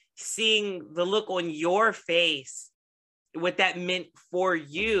true, seeing the look on your face, what that meant for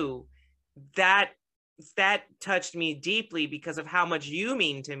you, that touched me deeply because of how much you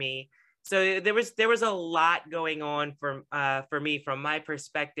mean to me. So there was a lot going on for me from my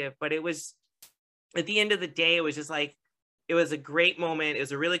perspective, but it was, at the end of the day, it was just like, it was a great moment. It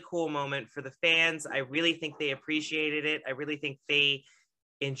was a really cool moment for the fans. I really think they appreciated it. I really think they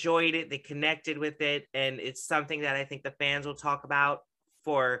enjoyed it. They connected with it. And it's something that I think the fans will talk about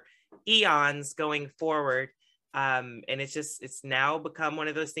for eons going forward. And it's now become one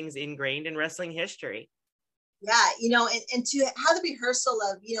of those things ingrained in wrestling history. Yeah, you know, and to have the rehearsal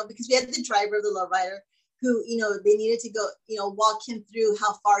of, you know, because we had the driver of the lowrider who, you know, they needed to go, you know, walk him through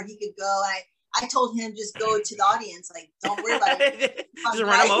how far he could go. I told him, just go to the audience, like, don't worry about it. Just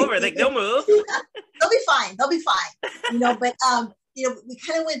run them over, like, they'll move. They'll be fine. They'll be fine. You know, but you know, we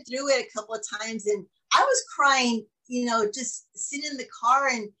kind of went through it a couple of times, and I was crying, you know, just sitting in the car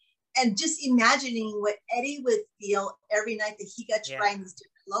and just imagining what Eddie would feel every night that he got to ride these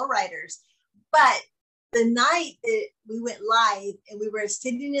different lowriders. But the night that we went live and we were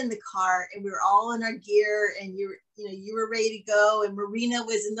sitting in the car and we were all in our gear, and you were ready to go, and Marina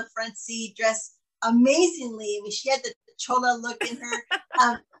was in the front seat dressed amazingly. I mean, she had the chola look in her.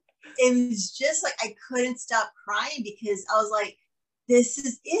 It was just like, I couldn't stop crying because I was like, this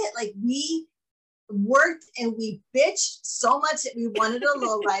is it. Like, we worked and we bitched so much that we wanted a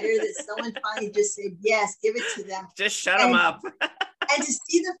lowrider that someone finally just said, yes, give it to them. Just shut them up. And to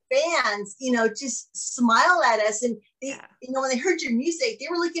see the fans, you know, just smile at us. And they, you know, when they heard your music, they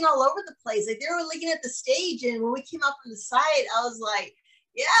were looking all over the place. Like, they were looking at the stage. And when we came out from the side, I was like,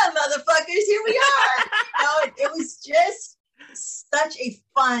 yeah, motherfuckers, here we are. You know, it was just such a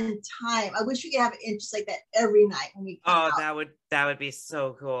fun time. I wish we could have an interest like that every night when we came out. That would be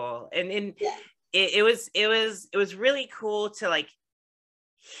so cool. And it was really cool to like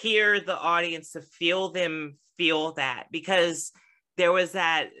hear the audience, to feel them feel that, because there was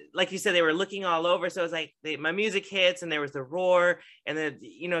that, like you said, they were looking all over. So it was like my music hits and there was the roar, and then,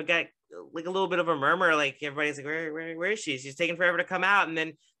 you know, got like a little bit of a murmur, like everybody's like, where is she? She's taking forever to come out. And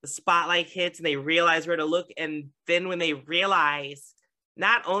then the spotlight hits and they realize where to look. And then when they realize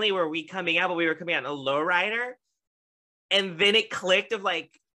not only were we coming out, but we were coming out in a lowrider, and then it clicked of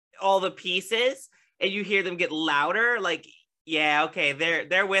like all the pieces, and you hear them get louder, like, yeah, okay,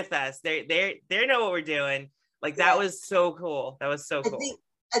 they're with us. They know what we're doing. Like, that was so cool. That was so cool.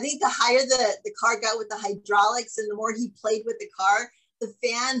 I think the higher the car got with the hydraulics, and the more he played with the car, the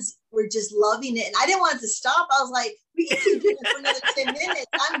fans were just loving it. And I didn't want it to stop. I was like, we can keep doing it for another 10 minutes.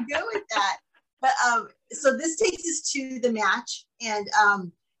 I'm good with that. But so this takes us to the match. And,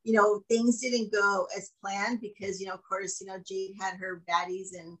 you know, things didn't go as planned because, you know, of course, you know, Jade had her baddies,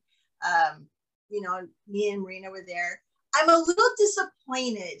 and, you know, me and Marina were there. I'm a little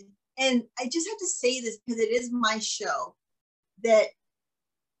disappointed. And I just have to say this because it is my show, that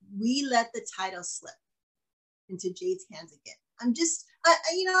we let the title slip into Jade's hands again. I'm just gonna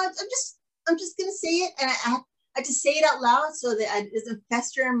say it, and I have to say it out loud so that it doesn't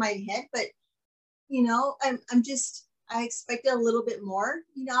fester in my head. But you know, I expected a little bit more,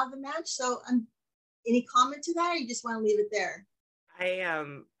 you know, out of the match. So any comment to that, or you just want to leave it there? I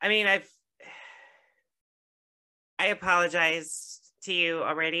mean, I apologize to you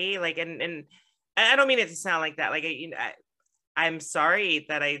already, like, and I don't mean it to sound like that, like, I'm sorry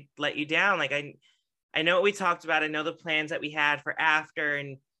that I let you down. Like, I know what we talked about. I know the plans that we had for after,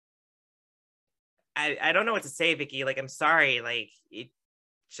 and I don't know what to say, Vicky. Like, I'm sorry. Like, it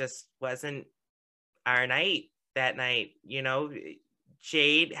just wasn't our night that night. You know,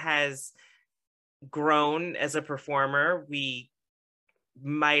 Jade has grown as a performer. We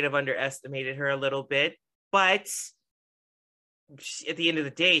might have underestimated her a little bit, but at the end of the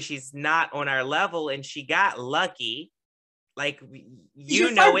day, she's not on our level, and she got lucky. Like,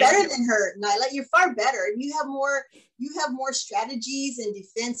 you're far better than her, Nyla. You're far better. You have more strategies and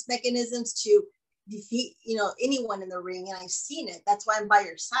defense mechanisms to defeat, you know, anyone in the ring, and I've seen it. That's why I'm by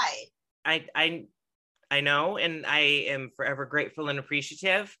your side. I know, and I am forever grateful and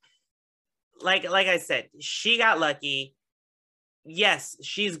appreciative. Like I said, she got lucky. Yes,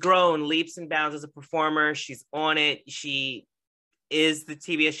 she's grown leaps and bounds as a performer. She's on it. She is the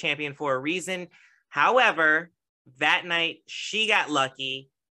TBS champion for a reason. However, that night she got lucky.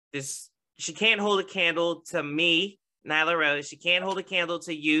 She can't hold a candle to me, Nyla Rose. She can't hold a candle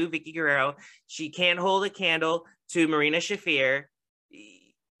to you, Vickie Guerrero. She can't hold a candle to Marina Shafir.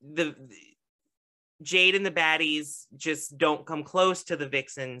 The Jade and the baddies just don't come close to the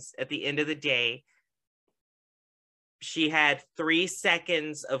Vixens at the end of the day. She had 3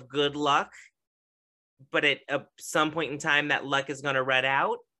 seconds of good luck, but at some point in time, that luck is going to run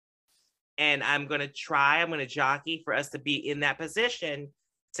out. And I'm going to jockey for us to be in that position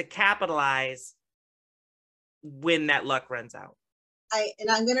to capitalize when that luck runs out.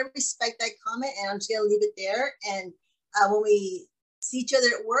 I'm going to respect that comment, and I'm just going to leave it there. And when we see each other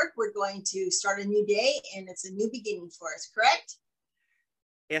at work, we're going to start a new day, and it's a new beginning for us, correct?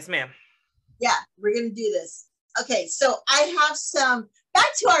 Yes, ma'am. Yeah, we're going to do this. Okay, so I have some, back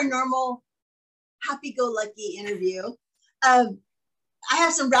to our normal happy-go-lucky interview. I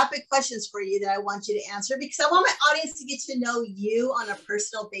have some rapid questions for you that I want you to answer because I want my audience to get to know you on a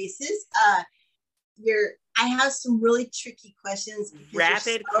personal basis. I have some really tricky questions.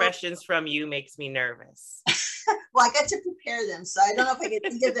 Rapid questions from you makes me nervous. Well, I got to prepare them, so I don't know if I can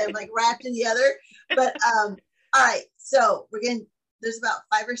think of them like wrapped in the other. But all right, so there's about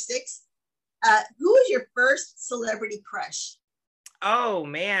 5 or 6. Who was your first celebrity crush? Oh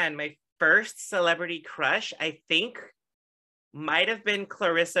man, my first celebrity crush, I think, might have been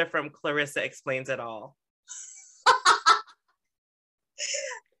Clarissa from Clarissa Explains It All.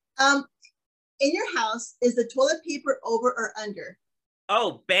 In your house, is the toilet paper over or under?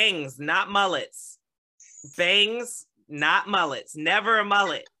 Oh, bangs, not mullets. Bangs, not mullets. Never a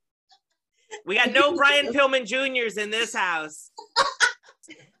mullet. We got no Brian Pillman Jr.'s in this house. All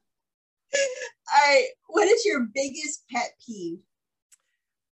right. What is your biggest pet peeve?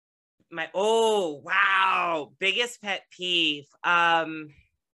 Biggest pet peeve.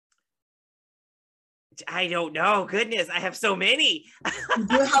 I don't know. Goodness, I have so many. You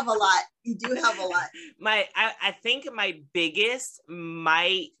do have a lot. I think my biggest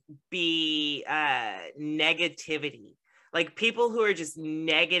might be negativity. Like people who are just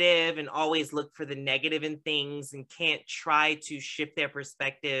negative and always look for the negative in things and can't try to shift their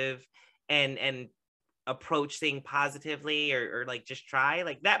perspective and approach things positively or like just try.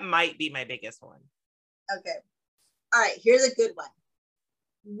 Like that might be my biggest one. Okay. All right, here's a good one.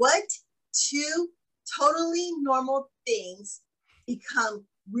 What 2 totally normal things become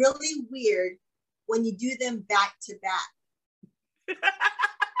really weird when you do them back to back?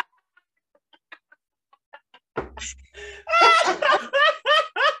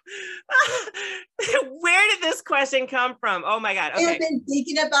 Where did this question come from? Oh my God. Okay. I've been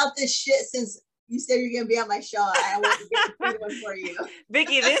thinking about this shit since you said you're going to be on my show. I want to get a good one for you.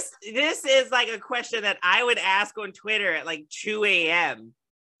 Vicki, this is like a question that I would ask on Twitter at like 2 a.m.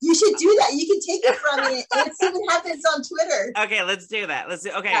 You should do that. You can take it from me and see what happens on Twitter. Okay, let's do that.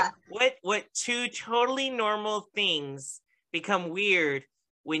 Okay. Yeah. What 2 totally normal things become weird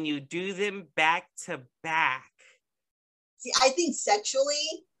when you do them back to back? See, I think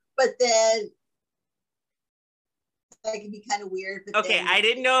sexually, but then that could be kind of weird. But okay, I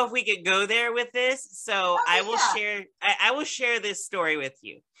didn't know if we could go there with this, so I will share this story with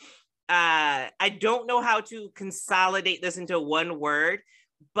you. I don't know how to consolidate this into one word,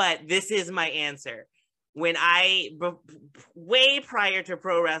 but this is my answer. When way prior to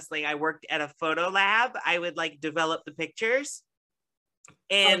pro wrestling, I worked at a photo lab. I would like develop the pictures,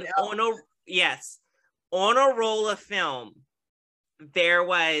 and on a roll of film, there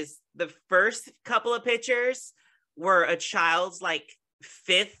was the first couple of pictures were a child's like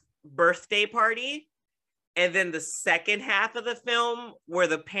 5th birthday party. And then the second half of the film were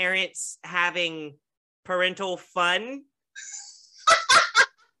the parents having parental fun.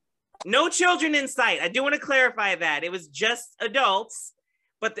 No children in sight. I do want to clarify that. It was just adults,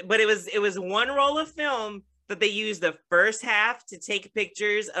 but it was one roll of film that they used the first half to take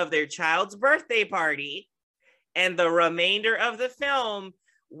pictures of their child's birthday party. And the remainder of the film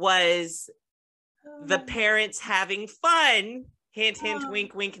was the parents having fun, hint, hint,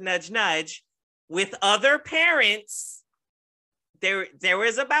 wink, wink, nudge, nudge, with other parents. There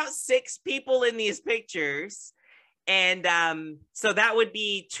was about 6 people in these pictures. And so that would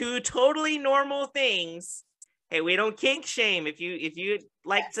be 2 totally normal things. Hey, we don't kink shame. If you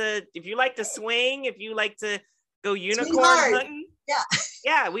like to swing, if you like to go unicorn hunting.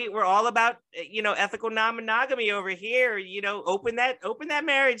 Yeah, we're all about, ethical non-monogamy over here. Open that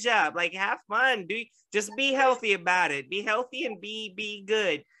marriage up, like have fun. Just be healthy about it. Be healthy and be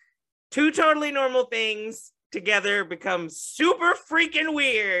good. 2 totally normal things together become super freaking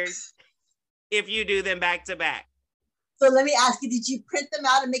weird if you do them back to back. So let me ask you, did you print them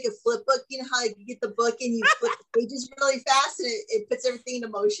out and make a flip book? You know how you get the book and you flip the pages really fast and it puts everything into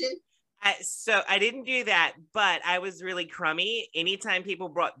motion? So I didn't do that, but I was really crummy. Anytime people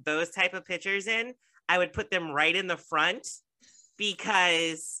brought those type of pictures in, I would put them right in the front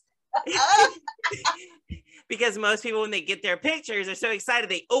because because most people, when they get their pictures, are so excited,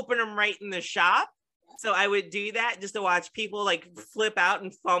 they open them right in the shop. So I would do that just to watch people like flip out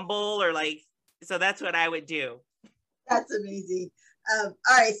and fumble or like, so that's what I would do. That's amazing. All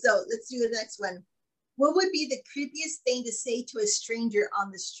right, so let's do the next one. What would be the creepiest thing to say to a stranger on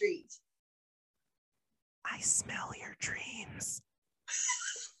the street? I smell your dreams.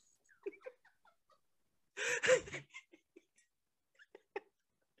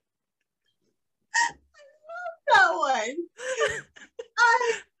 That one.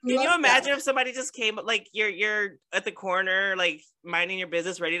 Can you imagine if somebody just came, like you're at the corner, like minding your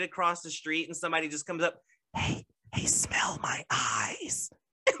business, ready to cross the street, and somebody just comes up, hey, smell my eyes.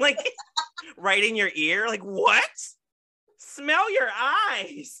 Like right in your ear, like, what? Smell your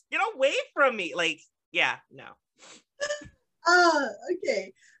eyes. Get away from me. Like, yeah, no.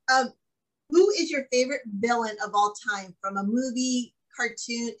 Okay. Who is your favorite villain of all time, from a movie,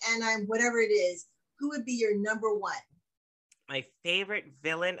 cartoon, anime, whatever it is? Who would be your number one? My favorite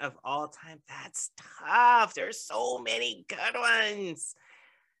villain of all time? That's tough. There's so many good ones.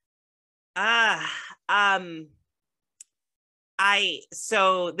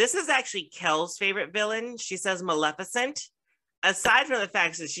 So this is actually Kel's favorite villain. She says Maleficent. Aside from the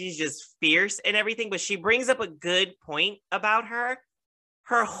fact that she's just fierce and everything, but she brings up a good point about her.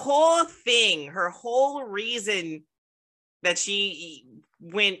 Her whole thing, her whole reason that she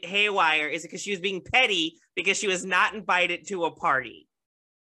went haywire is because she was being petty because she was not invited to a party.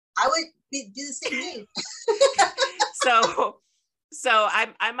 I would do the same thing. So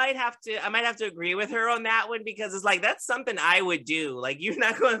I might have to agree with her on that one, because it's like, that's something I would do. Like, you're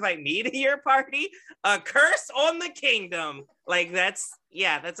not going to invite me to your party? A curse on the kingdom. Like, that's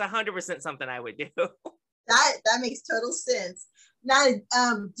 100% something I would do. That makes total sense. Now,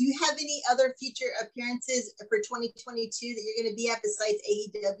 do you have any other future appearances for 2022 that you're going to be at besides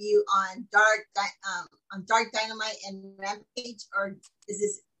AEW on Dark Dynamite and Rampage, or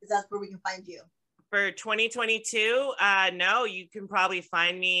is that where we can find you? For 2022, no, you can probably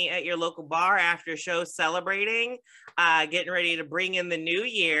find me at your local bar after show celebrating, getting ready to bring in the new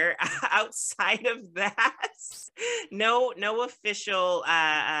year. Outside of that, no official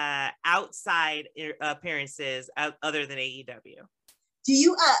outside appearances other than AEW. Do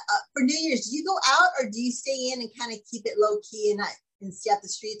you, for New Year's, do you go out or do you stay in and kind of keep it low key and see out the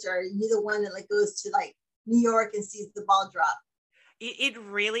streets, or are you the one that like goes to like New York and sees the ball drop? It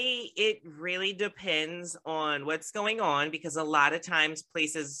really depends on what's going on, because a lot of times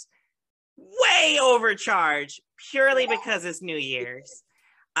places way overcharge purely because it's New Year's.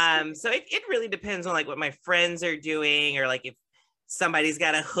 So it really depends on like what my friends are doing, or like if somebody's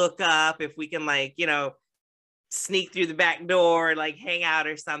got to hook up, if we can like, sneak through the back door and like hang out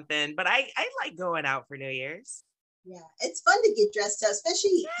or something. But I like going out for New Year's. Yeah, it's fun to get dressed up,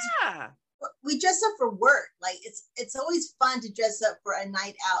 especially we dress up for work. Like it's always fun to dress up for a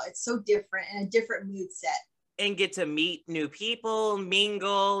night out. It's so different and a different mood set. And get to meet new people,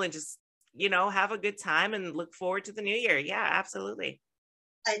 mingle, and just, have a good time and look forward to the new year. Yeah, absolutely.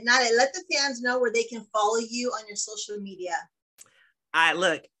 Nadia, let the fans know where they can follow you on your social media.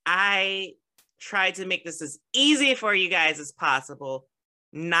 I tried to make this as easy for you guys as possible.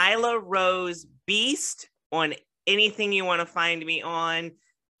 Nyla Rose Beast on anything you want to find me on.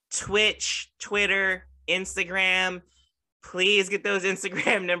 Twitch, Twitter, Instagram. Please get those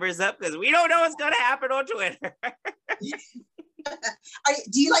Instagram numbers up, because we don't know what's going to happen on Twitter.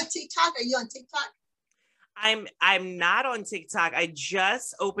 Do you like TikTok? Are you on TikTok? I'm not on TikTok. I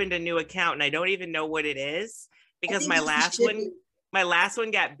just opened a new account and I don't even know what it is, because my last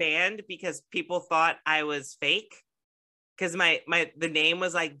one got banned because people thought I was fake, because the name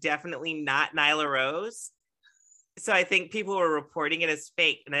was like definitely not Nyla Rose. So I think people were reporting it as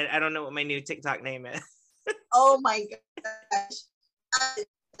fake, and I don't know what my new TikTok name is. Oh my gosh.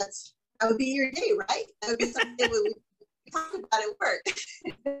 That would be your day, right? That would be something we talk about at work.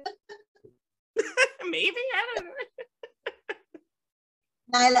 Maybe, I don't know.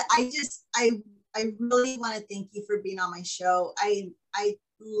 Nyla, I really want to thank you for being on my show. I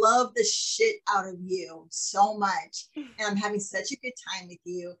love the shit out of you so much, and I'm having such a good time with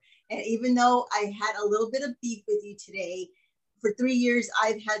you. And even though I had a little bit of beef with you today, for 3 years,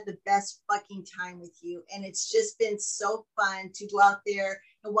 I've had the best fucking time with you. And it's just been so fun to go out there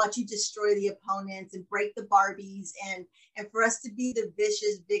and watch you destroy the opponents and break the Barbies. And for us to be the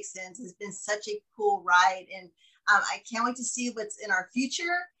vicious vixens has been such a cool ride. And I can't wait to see what's in our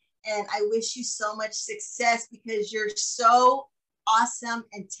future. And I wish you so much success, because you're so awesome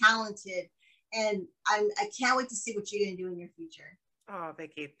and talented. And I can't wait to see what you're going to do in your future. Oh,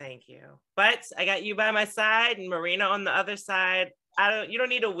 Vicki, thank you. But I got you by my side and Marina on the other side. You don't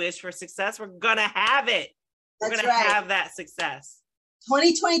need to wish for success. We're gonna have it. We're gonna have that success.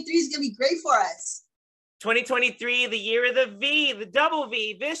 2023 is gonna be great for us. 2023, the year of the V, the double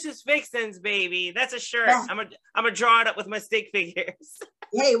V, Vicious Vixens, baby. That's a shirt. Yeah. I'm gonna draw it up with my stick figures.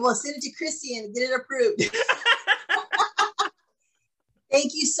 Hey, well, send it to Christy and get it approved.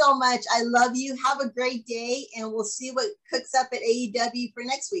 Thank you so much. I love you. Have a great day, and we'll see what cooks up at AEW for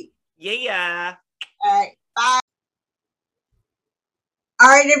next week. Yeah. All right. Bye. All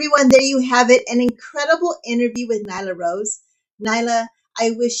right, everyone. There you have it. An incredible interview with Nyla Rose. Nyla,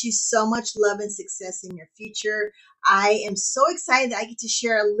 I wish you so much love and success in your future. I am so excited that I get to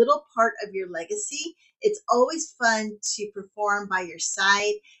share a little part of your legacy. It's always fun to perform by your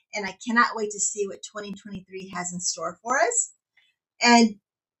side, and I cannot wait to see what 2023 has in store for us. And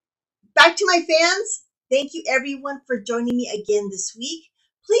back to my fans, thank you everyone for joining me again this week.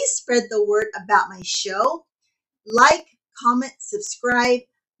 Please spread the word about my show. Like, comment, subscribe.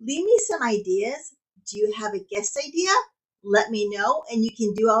 Leave me some ideas. Do you have a guest idea? Let me know. And you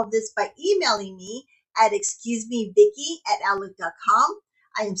can do all of this by emailing me at excusemevicky@outlook.com.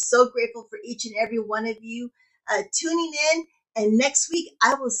 I am so grateful for each and every one of you tuning in. And next week,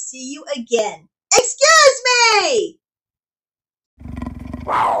 I will see you again. Excuse me!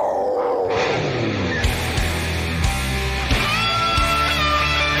 Wow.